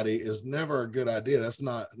anybody is never a good idea. That's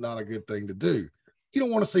not a good thing to do. You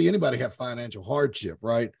don't want to see anybody have financial hardship,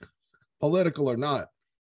 right? Political or not.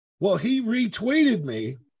 Well, he retweeted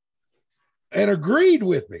me and agreed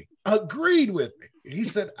with me. He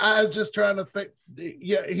said, I was just trying to think.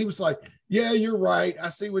 Yeah, he was like, yeah, you're right. I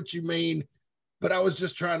see what you mean. But I was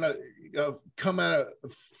just trying to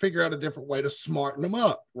figure out a different way to smarten him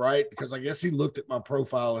up, right? Because I guess he looked at my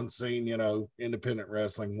profile and seen, independent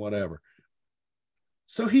wrestling, whatever.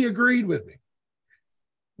 So he agreed with me.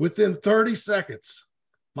 Within 30 seconds,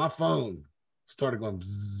 my phone started going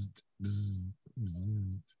bzz, bzz,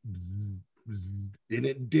 bzz, bzz, bzz, and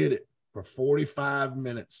it did it for 45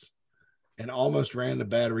 minutes and almost ran the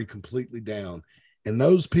battery completely down. And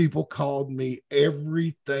those people called me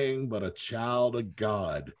everything but a child of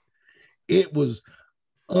God. It was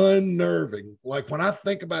unnerving. Like when I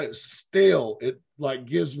think about it still, it like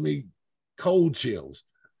gives me cold chills.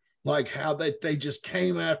 Like how they just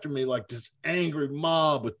came after me like this angry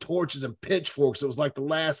mob with torches and pitchforks. It was like the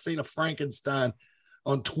last scene of Frankenstein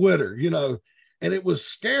on Twitter, you know, and it was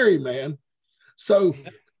scary, man. So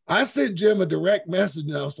I sent Jim a direct message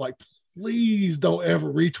and I was like, please don't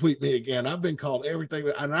ever retweet me again. I've been called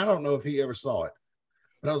everything, and I don't know if he ever saw it,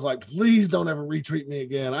 but I was like, please don't ever retweet me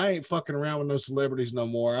again. I ain't fucking around with no celebrities no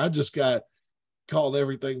more. I just got called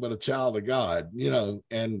everything but a child of God, you know,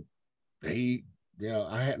 and he, you know,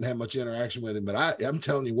 I hadn't had much interaction with him, but I'm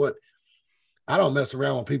telling you what, I don't mess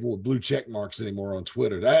around with people with blue check marks anymore on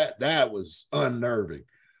Twitter. That was unnerving.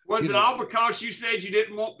 Was it all because you said you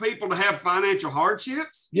didn't want people to have financial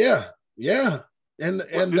hardships? Yeah. And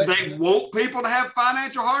did they want people to have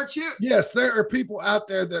financial hardship? Yes, there are people out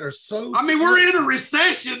there that are so. I mean, we're in a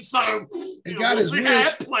recession, so we'll see how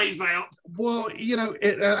that plays out. Well, you know,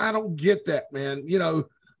 I don't get that, man. You know,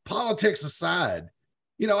 politics aside,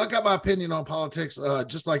 you know, I got my opinion on politics,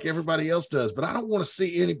 just like everybody else does, but I don't want to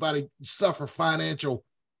see anybody suffer financial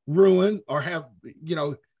ruin or have, you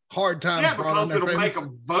know, hard times. Yeah, because it'll make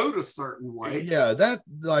them vote a certain way. Yeah, that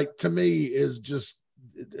like to me is just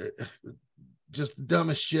the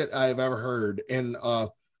dumbest shit I've ever heard. And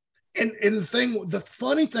the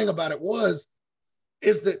funny thing about it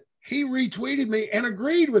is that he retweeted me and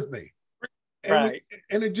agreed with me. And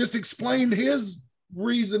and it just explained his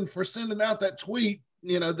reason for sending out that tweet,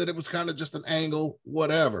 you know, that it was kind of just an angle,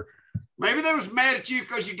 whatever. Maybe they was mad at you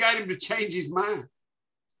because you got him to change his mind.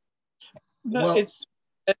 No, well, it's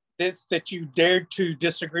that you dared to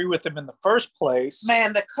disagree with him in the first place.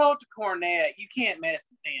 Man, the Colt Cornet, you can't mess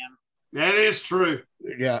with him. That is true.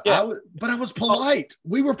 Yeah. But I was polite.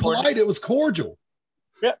 We were polite. It was cordial.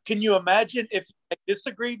 Yeah. Can you imagine if he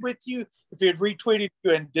disagreed with you, if he had retweeted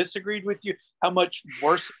you and disagreed with you, how much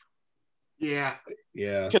worse? Yeah.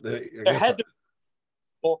 Yeah. There had to be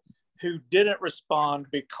people who didn't respond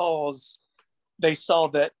because they saw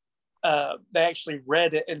that they actually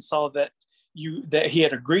read it and saw that he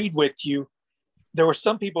had agreed with you. There were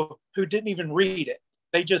some people who didn't even read it.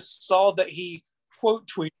 They just saw that he quote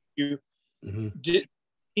tweeted you, didn't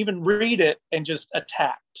even read it and just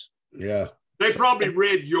attacked. Yeah. They probably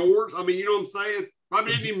read yours. I mean, you know what I'm saying?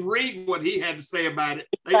 Probably didn't even read what he had to say about it.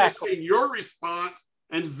 They just seen your response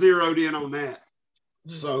and zeroed in on that.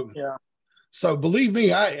 So, yeah. So believe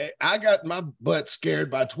me, I got my butt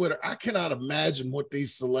scared by Twitter. I cannot imagine what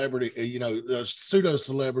these celebrity, you know, pseudo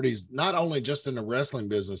celebrities, not only just in the wrestling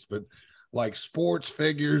business, but like sports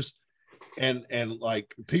figures and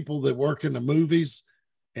like people that work in the movies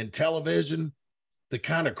and television, the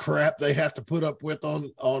kind of crap they have to put up with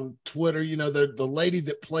on Twitter. You know, the lady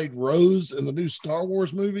that played Rose in the new Star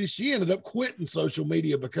Wars movie, she ended up quitting social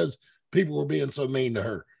media because people were being so mean to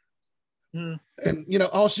her. And you know,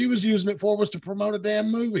 all she was using it for was to promote a damn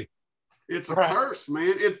movie. It's a curse,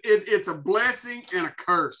 man. It's a blessing and a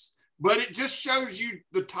curse, but it just shows you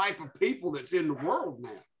the type of people that's in the world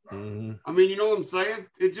now. I mean, you know what I'm saying?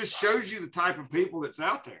 It just shows you the type of people that's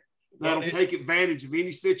out there that'll take advantage of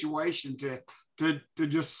any situation to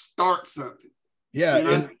just start something. Yeah, you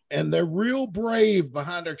know? and they're real brave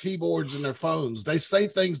behind their keyboards and their phones. They say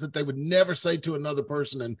things that they would never say to another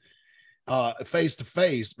person and face to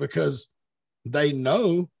face, because they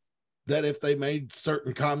know that if they made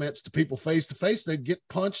certain comments to people face to face, they'd get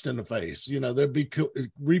punched in the face. You know, there'd be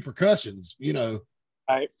repercussions, you know.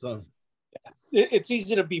 Right. So it's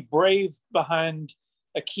easy to be brave behind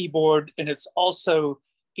a keyboard, and it's also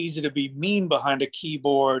easy to be mean behind a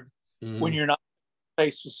keyboard when you're not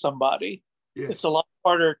faced with somebody. Yes. It's a lot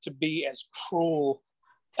harder to be as cruel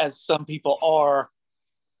as some people are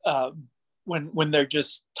when they're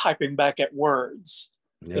just typing back at words.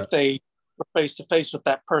 Yeah. If they were face to face with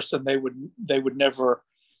that person, they would never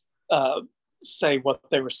say what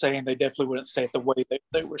they were saying. They definitely wouldn't say it the way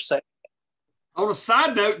they were saying it. On a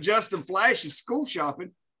side note, Justin Flash is school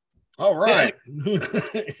shopping. all right.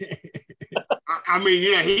 I mean,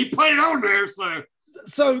 yeah, he put it on there,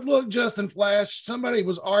 So look, Justin Flash, somebody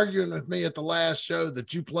was arguing with me at the last show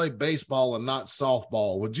that you play baseball and not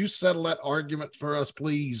softball. Would you settle that argument for us,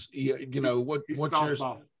 please? You know, what's yours?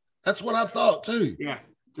 That's what I thought too. Yeah.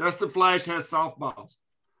 Justin Flash has softballs.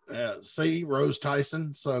 See, Rose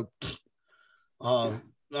Tyson. So,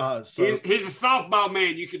 So he's a softball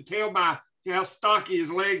man. You can tell by how stocky his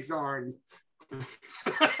legs are.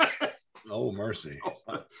 Oh, mercy.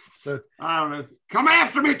 So I don't know. Come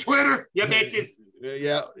after me, Twitter. You bitches.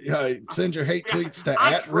 Yeah. Send your hate tweets to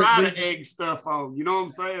I at try Rick to egg stuff on. You know what I'm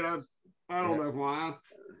saying? I don't know why.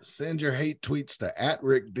 Send your hate tweets to at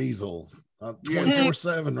Rick Diesel.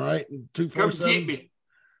 24/7, right? Come 247. get me.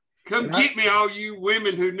 Come get me, all you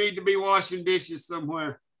women who need to be washing dishes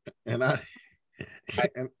somewhere. And I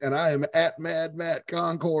am at Mad Matt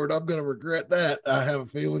Concord. I'm gonna regret that. I have a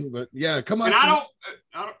feeling, but yeah, come on. And I don't.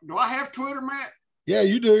 Do I have Twitter, Matt? Yeah,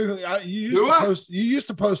 you do. You used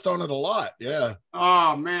to post on it a lot. Yeah.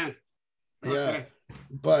 Oh man. Okay. Yeah.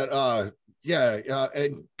 But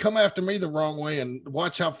and come after me the wrong way and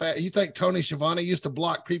watch how fast you think Tony Schiavone used to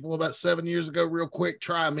block people about 7 years ago real quick.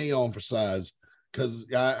 Try me on for size, because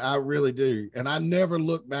I really do. And I never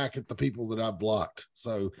look back at the people that I blocked.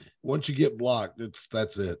 So once you get blocked,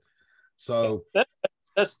 that's it. So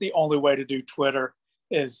that's the only way to do Twitter,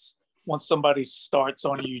 is once somebody starts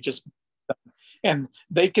on you, just, and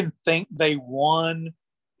they can think they won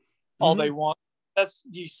all they want.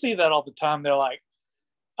 You see that all the time. They're like,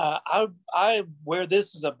 I wear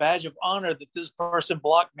this as a badge of honor that this person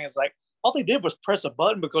blocked me. It's like, all they did was press a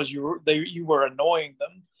button because you were annoying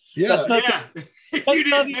them. Yeah. You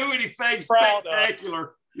didn't do anything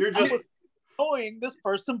spectacular. You're just annoying. This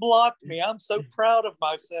person blocked me. I'm so proud of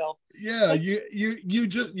myself. Yeah,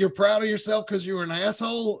 you're proud of yourself because you were an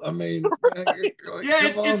asshole. I mean, right.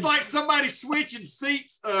 It's like somebody switching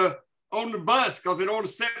seats on the bus because they don't want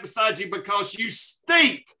to sit beside you because you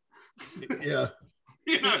stink. Yeah.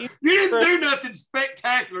 You didn't do nothing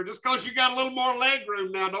spectacular. Just because you got a little more leg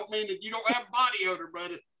room now don't mean that you don't have body odor,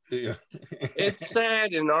 buddy. Yeah. It's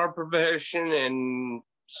sad in our profession and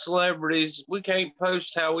celebrities, we can't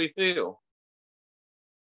post how we feel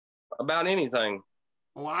about anything.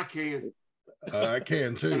 Oh, I can. I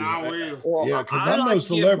can too. And I will. Well, yeah, because I'm no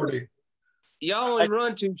celebrity. Y'all only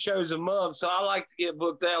run 2 shows a month, so I like to get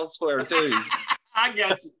booked elsewhere too. I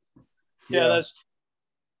got you. Yeah,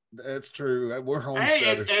 that's true. We're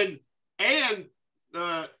homesteaders. And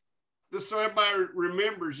just so everybody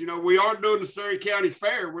remembers, we are doing the Surry County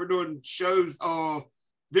Fair. We're doing shows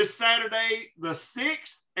this Saturday, the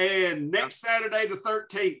 6th, and next Saturday, the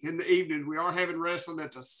 13th in the evening. We are having wrestling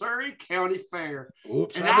at the Surry County Fair.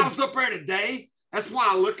 Oops, and I was up there today. That's why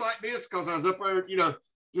I look like this, because I was up there,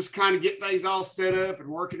 just kind of get things all set up and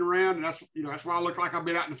working around. And that's why I look like I've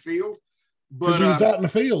been out in the field. But you was out in the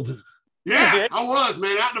field. Yeah, I was,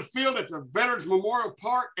 man, out in the field at the Veterans Memorial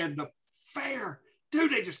Park and the fair.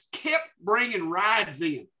 Dude, they just kept bringing rides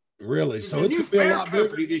in. Really? So it's a new fair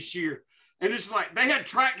company this year. And it's like they had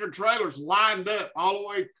tractor trailers lined up all the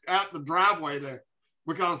way out the driveway there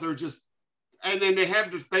because they're just, and then they've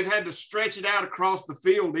had to stretch it out across the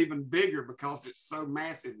field even bigger because it's so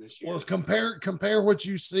massive this year. Well, compare what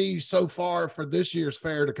you see so far for this year's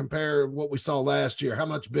fair to compare what we saw last year. How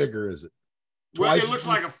much bigger is it? Well, it looks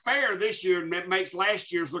like a fair this year, and that makes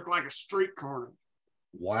last year's look like a street carnival.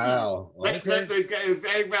 Wow. Okay.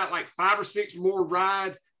 They've got like 5 or 6 more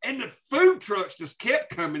rides, and the food trucks just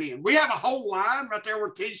kept coming in. We have a whole line right there where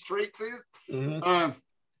T's Treats is. Mm-hmm.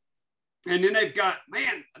 And then they got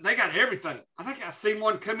everything. I think I seen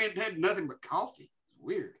one come in and had nothing but coffee.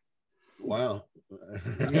 Weird. Wow.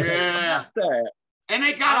 Yeah. And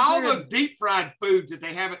they got all the deep fried foods that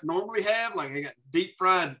they haven't normally have. Like they got deep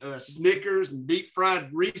fried Snickers and deep fried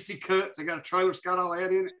Reese cups. They got a trailer that's got all that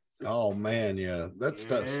in it. Oh man, yeah, that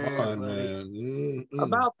stuff's fun, man. Mm-mm.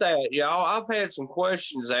 About that, y'all, I've had some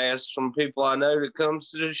questions asked from people I know that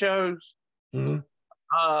comes to the shows. Mm-hmm.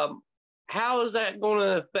 How is that going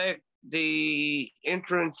to affect the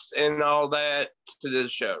entrance and all that to the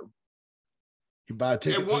show? You buy a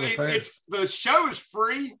ticket to the fair? The show is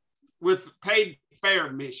free with paid fair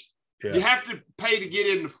admission. Yeah. You have to pay to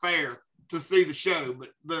get in the fair to see the show, but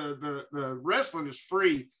the wrestling is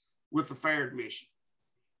free with the fair admission.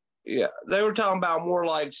 Yeah, they were talking about more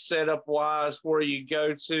like setup wise, where you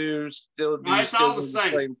go to. It's all the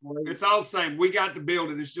same. It's all the same. We got the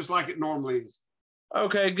building. It's just like it normally is.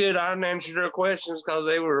 Okay, good. I didn't answer their questions because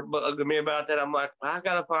they were bugging me about that. I'm like, I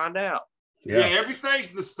gotta find out. Yeah,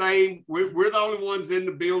 everything's the same. We're the only ones in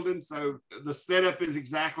the building, so the setup is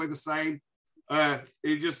exactly the same.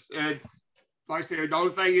 It just like I said, the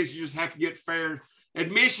only thing is you just have to get fair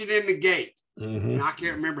admission in the gate. Mm-hmm. And I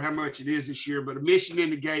can't remember how much it is this year, but admission in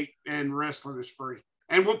the gate and wrestling is free.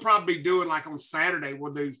 And we'll probably be doing like on Saturday,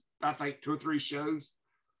 we'll do, I think, 2 or 3 shows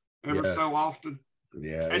every so often.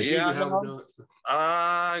 Yeah. That's usually how we do it.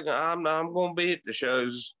 I'm going to be at the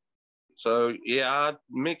shows. So, yeah,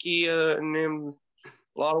 Mickey and them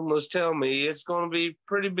a lot of them was telling me it's going to be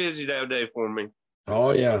pretty busy that day for me.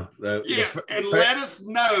 Oh yeah. And let us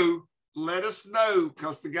know,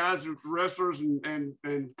 because the guys, wrestlers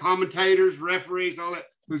and commentators, referees, all that,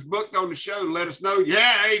 who's booked on the show, let us know.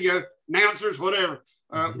 Yeah, there you go. Announcers, whatever.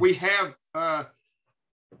 We have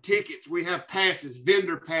tickets, we have passes,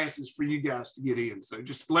 vendor passes for you guys to get in. So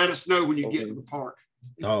just let us know when you get to the park.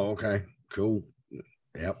 Oh, okay. Cool.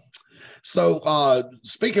 Yep. So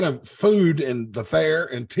speaking of food and the fair,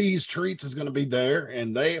 and T's Treats is going to be there,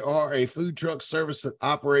 and they are a food truck service that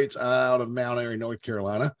operates out of Mount Airy, North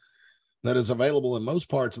Carolina, that is available in most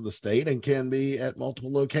parts of the state and can be at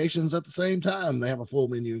multiple locations at the same time. They have a full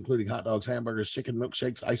menu including hot dogs, hamburgers, chicken,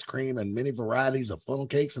 milkshakes, ice cream, and many varieties of funnel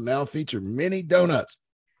cakes, and now feature mini donuts.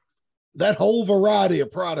 That whole variety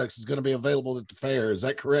of products is going to be available at the fair. Is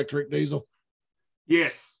that correct, Rick Diesel?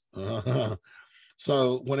 Yes.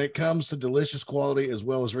 So when it comes to delicious quality as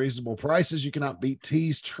well as reasonable prices, you cannot beat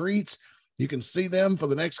T's Treats. You can see them for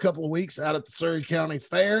the next couple of weeks out at the Surry County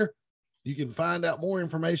Fair. You can find out more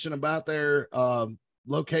information about their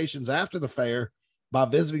locations after the fair by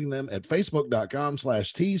visiting them at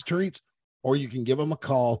facebook.com/T's Treats, or you can give them a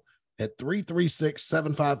call at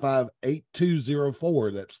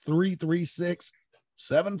 336-755-8204. That's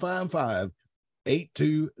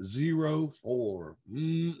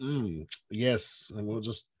 336-755-8204. Yes, and we'll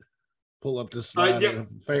just pull up this slide.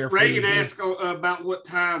 Fair. Reagan asked about what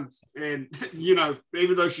times, and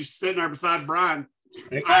even though she's sitting there beside Brian,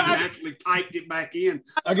 I actually typed it back in.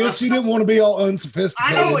 I guess she didn't want to be all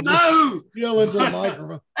unsophisticated. I don't know. Yell into the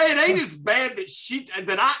microphone. Hey, it ain't as bad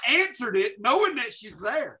that I answered it knowing that she's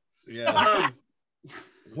there. Yeah.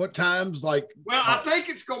 What times? Well, I think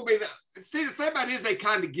it's going to be see, the thing about it is they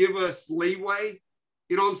kind of give us leeway.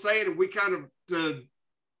 You know what I'm saying? And we kind of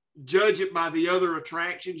judge it by the other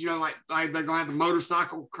attractions. Like they're going to have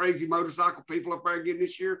the crazy motorcycle people up there again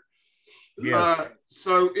this year. Yeah.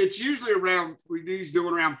 So it's usually we usually do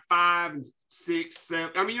it around 5 and 6,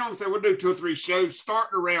 7. I mean, you know what I'm saying? We'll do 2 or 3 shows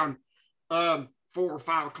starting around 4 or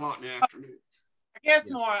 5 o'clock in the afternoon. I guess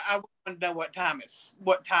more. I want to know what time it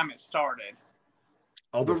started.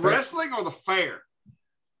 Oh, the wrestling or the fair?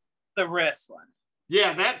 The wrestling.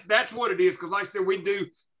 Yeah, that's what it is. Because like I said, we do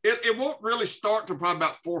it won't really start till probably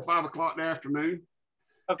about 4 or 5 o'clock in the afternoon.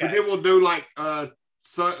 Okay. And then we'll do like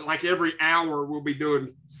every hour we'll be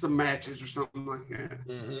doing some matches or something like that.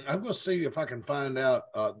 Mm-hmm. I'm going to see if I can find out.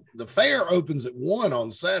 The fair opens at 1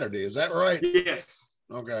 on Saturday. Is that right? Yes.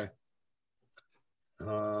 Okay.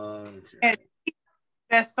 And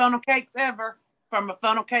best funnel cakes ever from a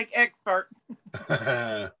funnel cake expert.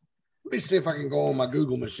 Let me see if I can go on my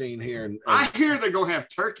Google machine here. And I hear they're going to have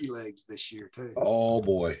turkey legs this year too. Oh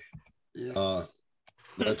boy. Yes.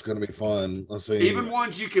 That's going to be fun. Let's see. Even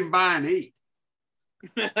ones you can buy and eat.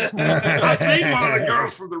 I seen one of the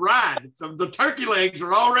girls from the ride. So the turkey legs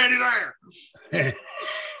are already there.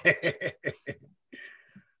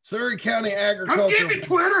 Surry County Agriculture. Come get me,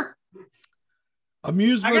 Twitter.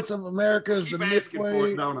 Amusements of America is the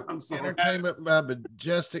Midway Entertainment by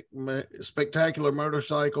Majestic Spectacular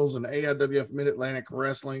Motorcycles and AIWF Mid-Atlantic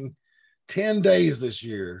Wrestling. 10 days this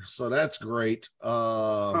year, so that's great.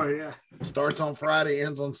 Starts on Friday,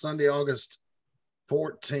 ends on Sunday, August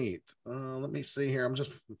 14th. Let me see here. I'm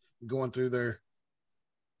just going through their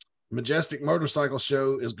Majestic Motorcycle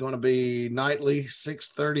Show is going to be nightly,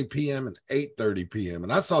 6:30 p.m. and 8:30 p.m.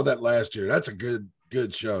 And I saw that last year. That's a good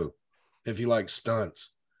show if you like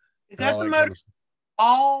stunts. Is that the motorcycle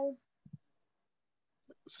ball?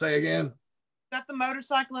 Say again. Is that the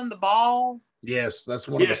motorcycle in the ball? Yes, that's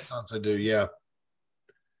one of the stunts I do. Yeah.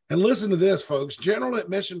 And listen to this, folks. General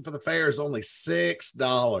admission for the fair is only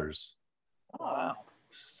 $6. Oh, wow.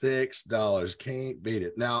 $6. Can't beat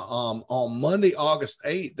it. Now, on Monday, August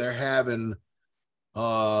 8th, they're having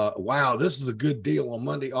this is a good deal on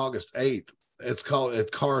Monday, August 8th. It's called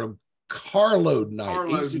Carload Night.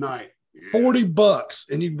 Carload Night. Yeah.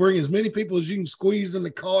 $40, and you can bring as many people as you can squeeze in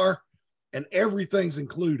the car, and everything's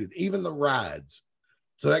included, even the rides.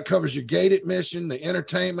 So that covers your gate admission, the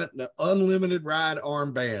entertainment, the unlimited ride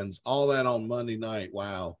armbands, all that on Monday night.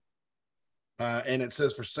 Wow. And it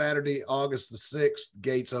says for Saturday, August the 6th,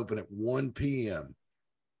 gates open at 1 p.m.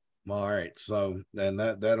 All right. So then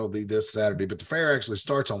that'll be this Saturday, but the fair actually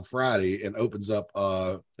starts on Friday and opens up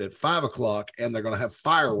at 5 o'clock, and they're going to have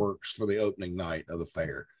fireworks for the opening night of the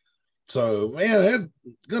fair. So, man, it's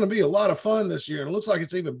going to be a lot of fun this year. And it looks like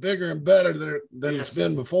it's even bigger and better than it's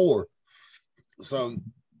been before. So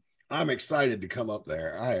I'm excited to come up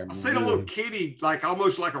there. I seen a little kitty,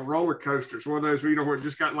 almost like a roller coaster. It's one of those where it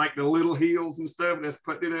just got like the little heels and stuff, and that's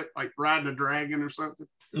putting it like riding a dragon or something.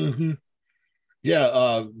 Mm-hmm.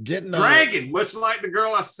 Yeah, didn't dragging, much like the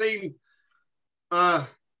girl I seen that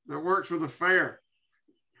works for the fair.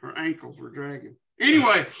 Her ankles were dragging.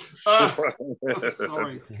 Anyway,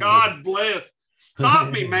 sorry. God bless.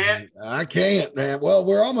 Stop me, Matt. I can't, man. Well,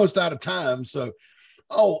 we're almost out of time. So,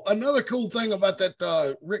 another cool thing about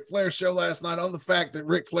that Ric Flair show last night, on the fact that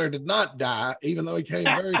Ric Flair did not die, even though he came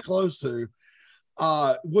very close to,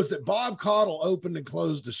 was that Bob Caudle opened and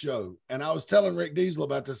closed the show. And I was telling Rick Diesel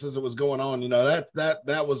about this as it was going on. You know,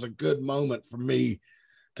 that was a good moment for me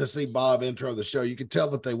to see Bob intro the show. You could tell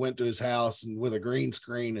that they went to his house and with a green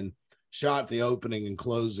screen and shot the opening and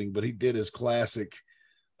closing, but he did his classic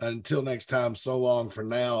 "Until Next Time, So Long for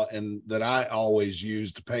Now," and that I always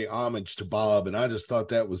use to pay homage to Bob. And I just thought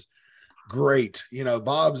that was great. You know,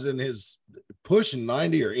 Bob's in his pushing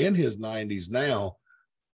 90 or in his 90s now.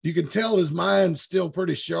 You can tell his mind's still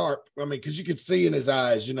pretty sharp. I mean, because you could see in his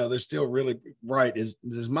eyes, you know, they're still really bright. His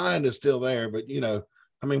mind is still there. But, you know,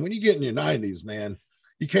 I mean, when you get in your 90s, man,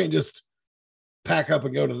 you can't just pack up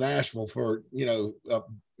and go to Nashville for, you know,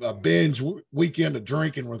 a binge weekend of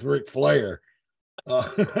drinking with Ric Flair.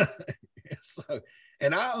 And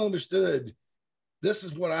I understood, this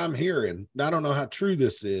is what I'm hearing. I don't know how true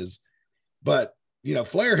this is, but you know,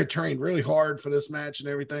 Flair had trained really hard for this match and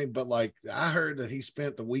everything, but like I heard that he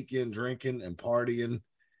spent the weekend drinking and partying.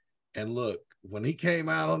 And look, when he came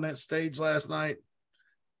out on that stage last night,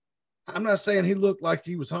 I'm not saying he looked like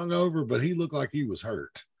he was hungover, but he looked like he was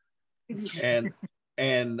hurt.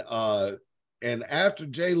 And after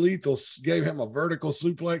Jay Lethal gave him a vertical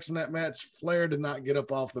suplex in that match, Flair did not get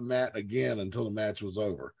up off the mat again until the match was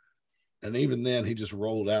over. And even then, he just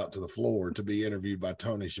rolled out to the floor to be interviewed by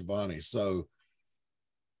Tony Schiavone. So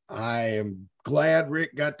I am glad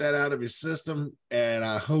Rick got that out of his system, and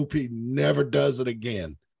I hope he never does it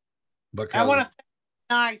again. Because I want to thank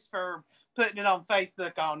Nice for putting it on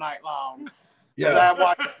Facebook all night long. Yeah. I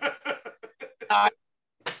watched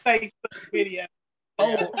Facebook video.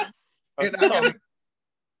 Oh, and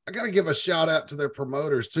I got to give a shout out to their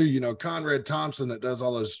promoters too. You know, Conrad Thompson, that does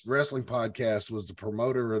all those wrestling podcasts, was the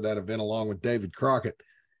promoter of that event along with David Crockett.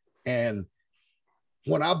 And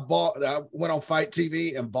when I went on Fight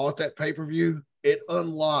TV and bought that pay-per-view, it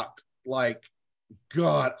unlocked, like,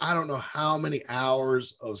 God, I don't know how many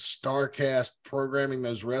hours of StarCast programming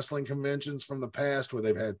those wrestling conventions from the past, where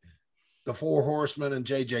they've had the Four Horsemen and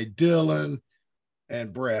JJ Dillon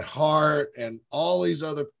and Bret Hart and all these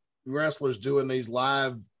other wrestlers doing these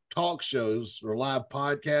live talk shows or live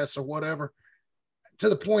podcasts or whatever, to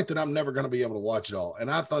the point that I'm never going to be able to watch it all. And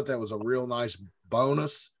I thought that was a real nice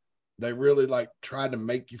bonus. They really like tried to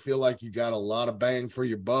make you feel like you got a lot of bang for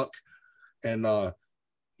your buck. And,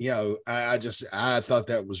 you know, I thought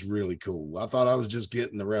that was really cool. I thought I was just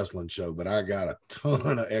getting the wrestling show, but I got a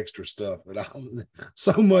ton of extra stuff that I'm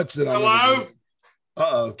so much that I'm. Hello?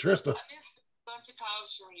 Trista. I missed a bunch of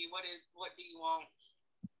calls from you. What do you want?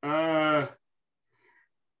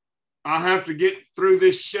 I have to get through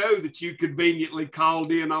this show that you conveniently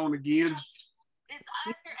called in on again. It's after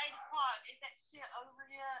 8 o'clock. Is that shit over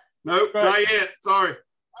yet? Nope, not yet. Sorry.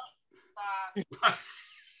 Oh, bye.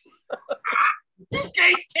 You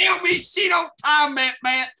can't tell me she don't time that,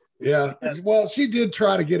 Matt. Yeah. Well, she did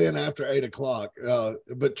try to get in after 8 o'clock.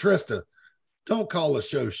 But Trista, don't call the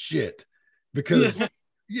show shit, because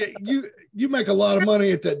you make a lot of money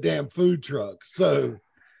at that damn food truck. So,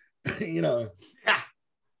 you know,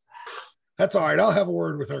 that's all right. I'll have a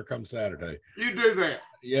word with her come Saturday. You do that.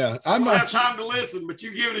 Yeah. I don't have time to listen, but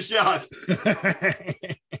you give it a shot.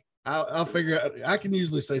 I'll figure out. I can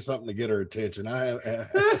usually say something to get her attention.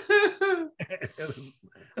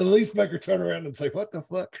 At least make her turn around and say, "What the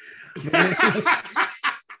fuck?"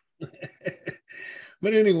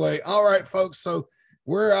 But anyway, all right, folks. So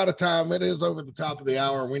we're out of time. It is over the top of the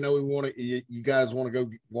hour. We know you guys want to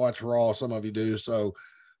go watch Raw. Some of you do. So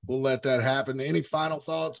we'll let that happen. Any final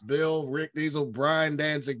thoughts, Bill, Rick Diesel, Brian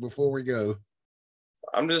Danzig, before we go?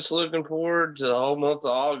 I'm just looking forward to the whole month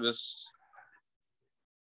of August.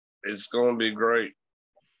 It's going to be great.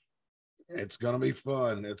 It's going to be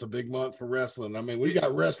fun. It's a big month for wrestling. I mean, we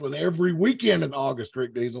got wrestling every weekend in August,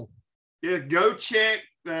 Rick Diesel. Yeah, go check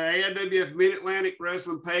the AIWF Mid-Atlantic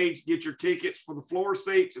Wrestling page. Get your tickets for the floor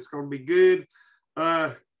seats. It's going to be good.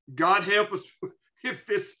 God help us if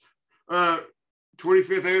this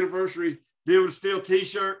 25th anniversary Deal with a Steel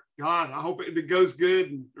t-shirt. God, I hope it goes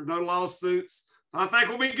good and there are no lawsuits. I think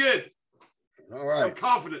we'll be good. All right. I'm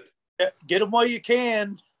confident. Get them while you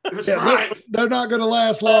can. That's right. They're not going to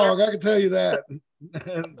last long. I can tell you that.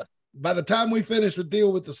 By the time we finish with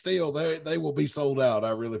Deal with the Steel, they will be sold out. I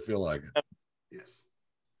really feel like it. Yes.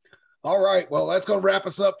 All right. Well, that's going to wrap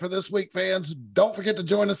us up for this week, fans. Don't forget to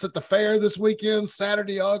join us at the fair this weekend,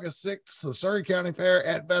 Saturday, August 6th, the Surry County Fair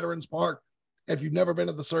at Veterans Park. If you've never been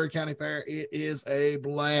to the Surry County Fair, it is a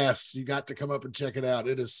blast. You got to come up and check it out.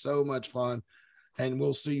 It is so much fun, and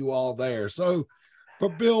we'll see you all there. So for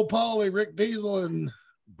Bill Pauley, Rick Diesel, and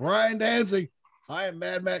Brian Danzig, I am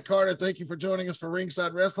Mad Matt Carter. Thank you for joining us for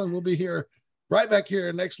Ringside Wrestling. We'll be here right back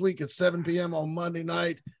here next week at 7 p.m. on Monday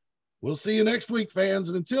night. We'll see you next week, fans.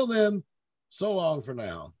 And until then, so long for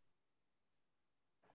now.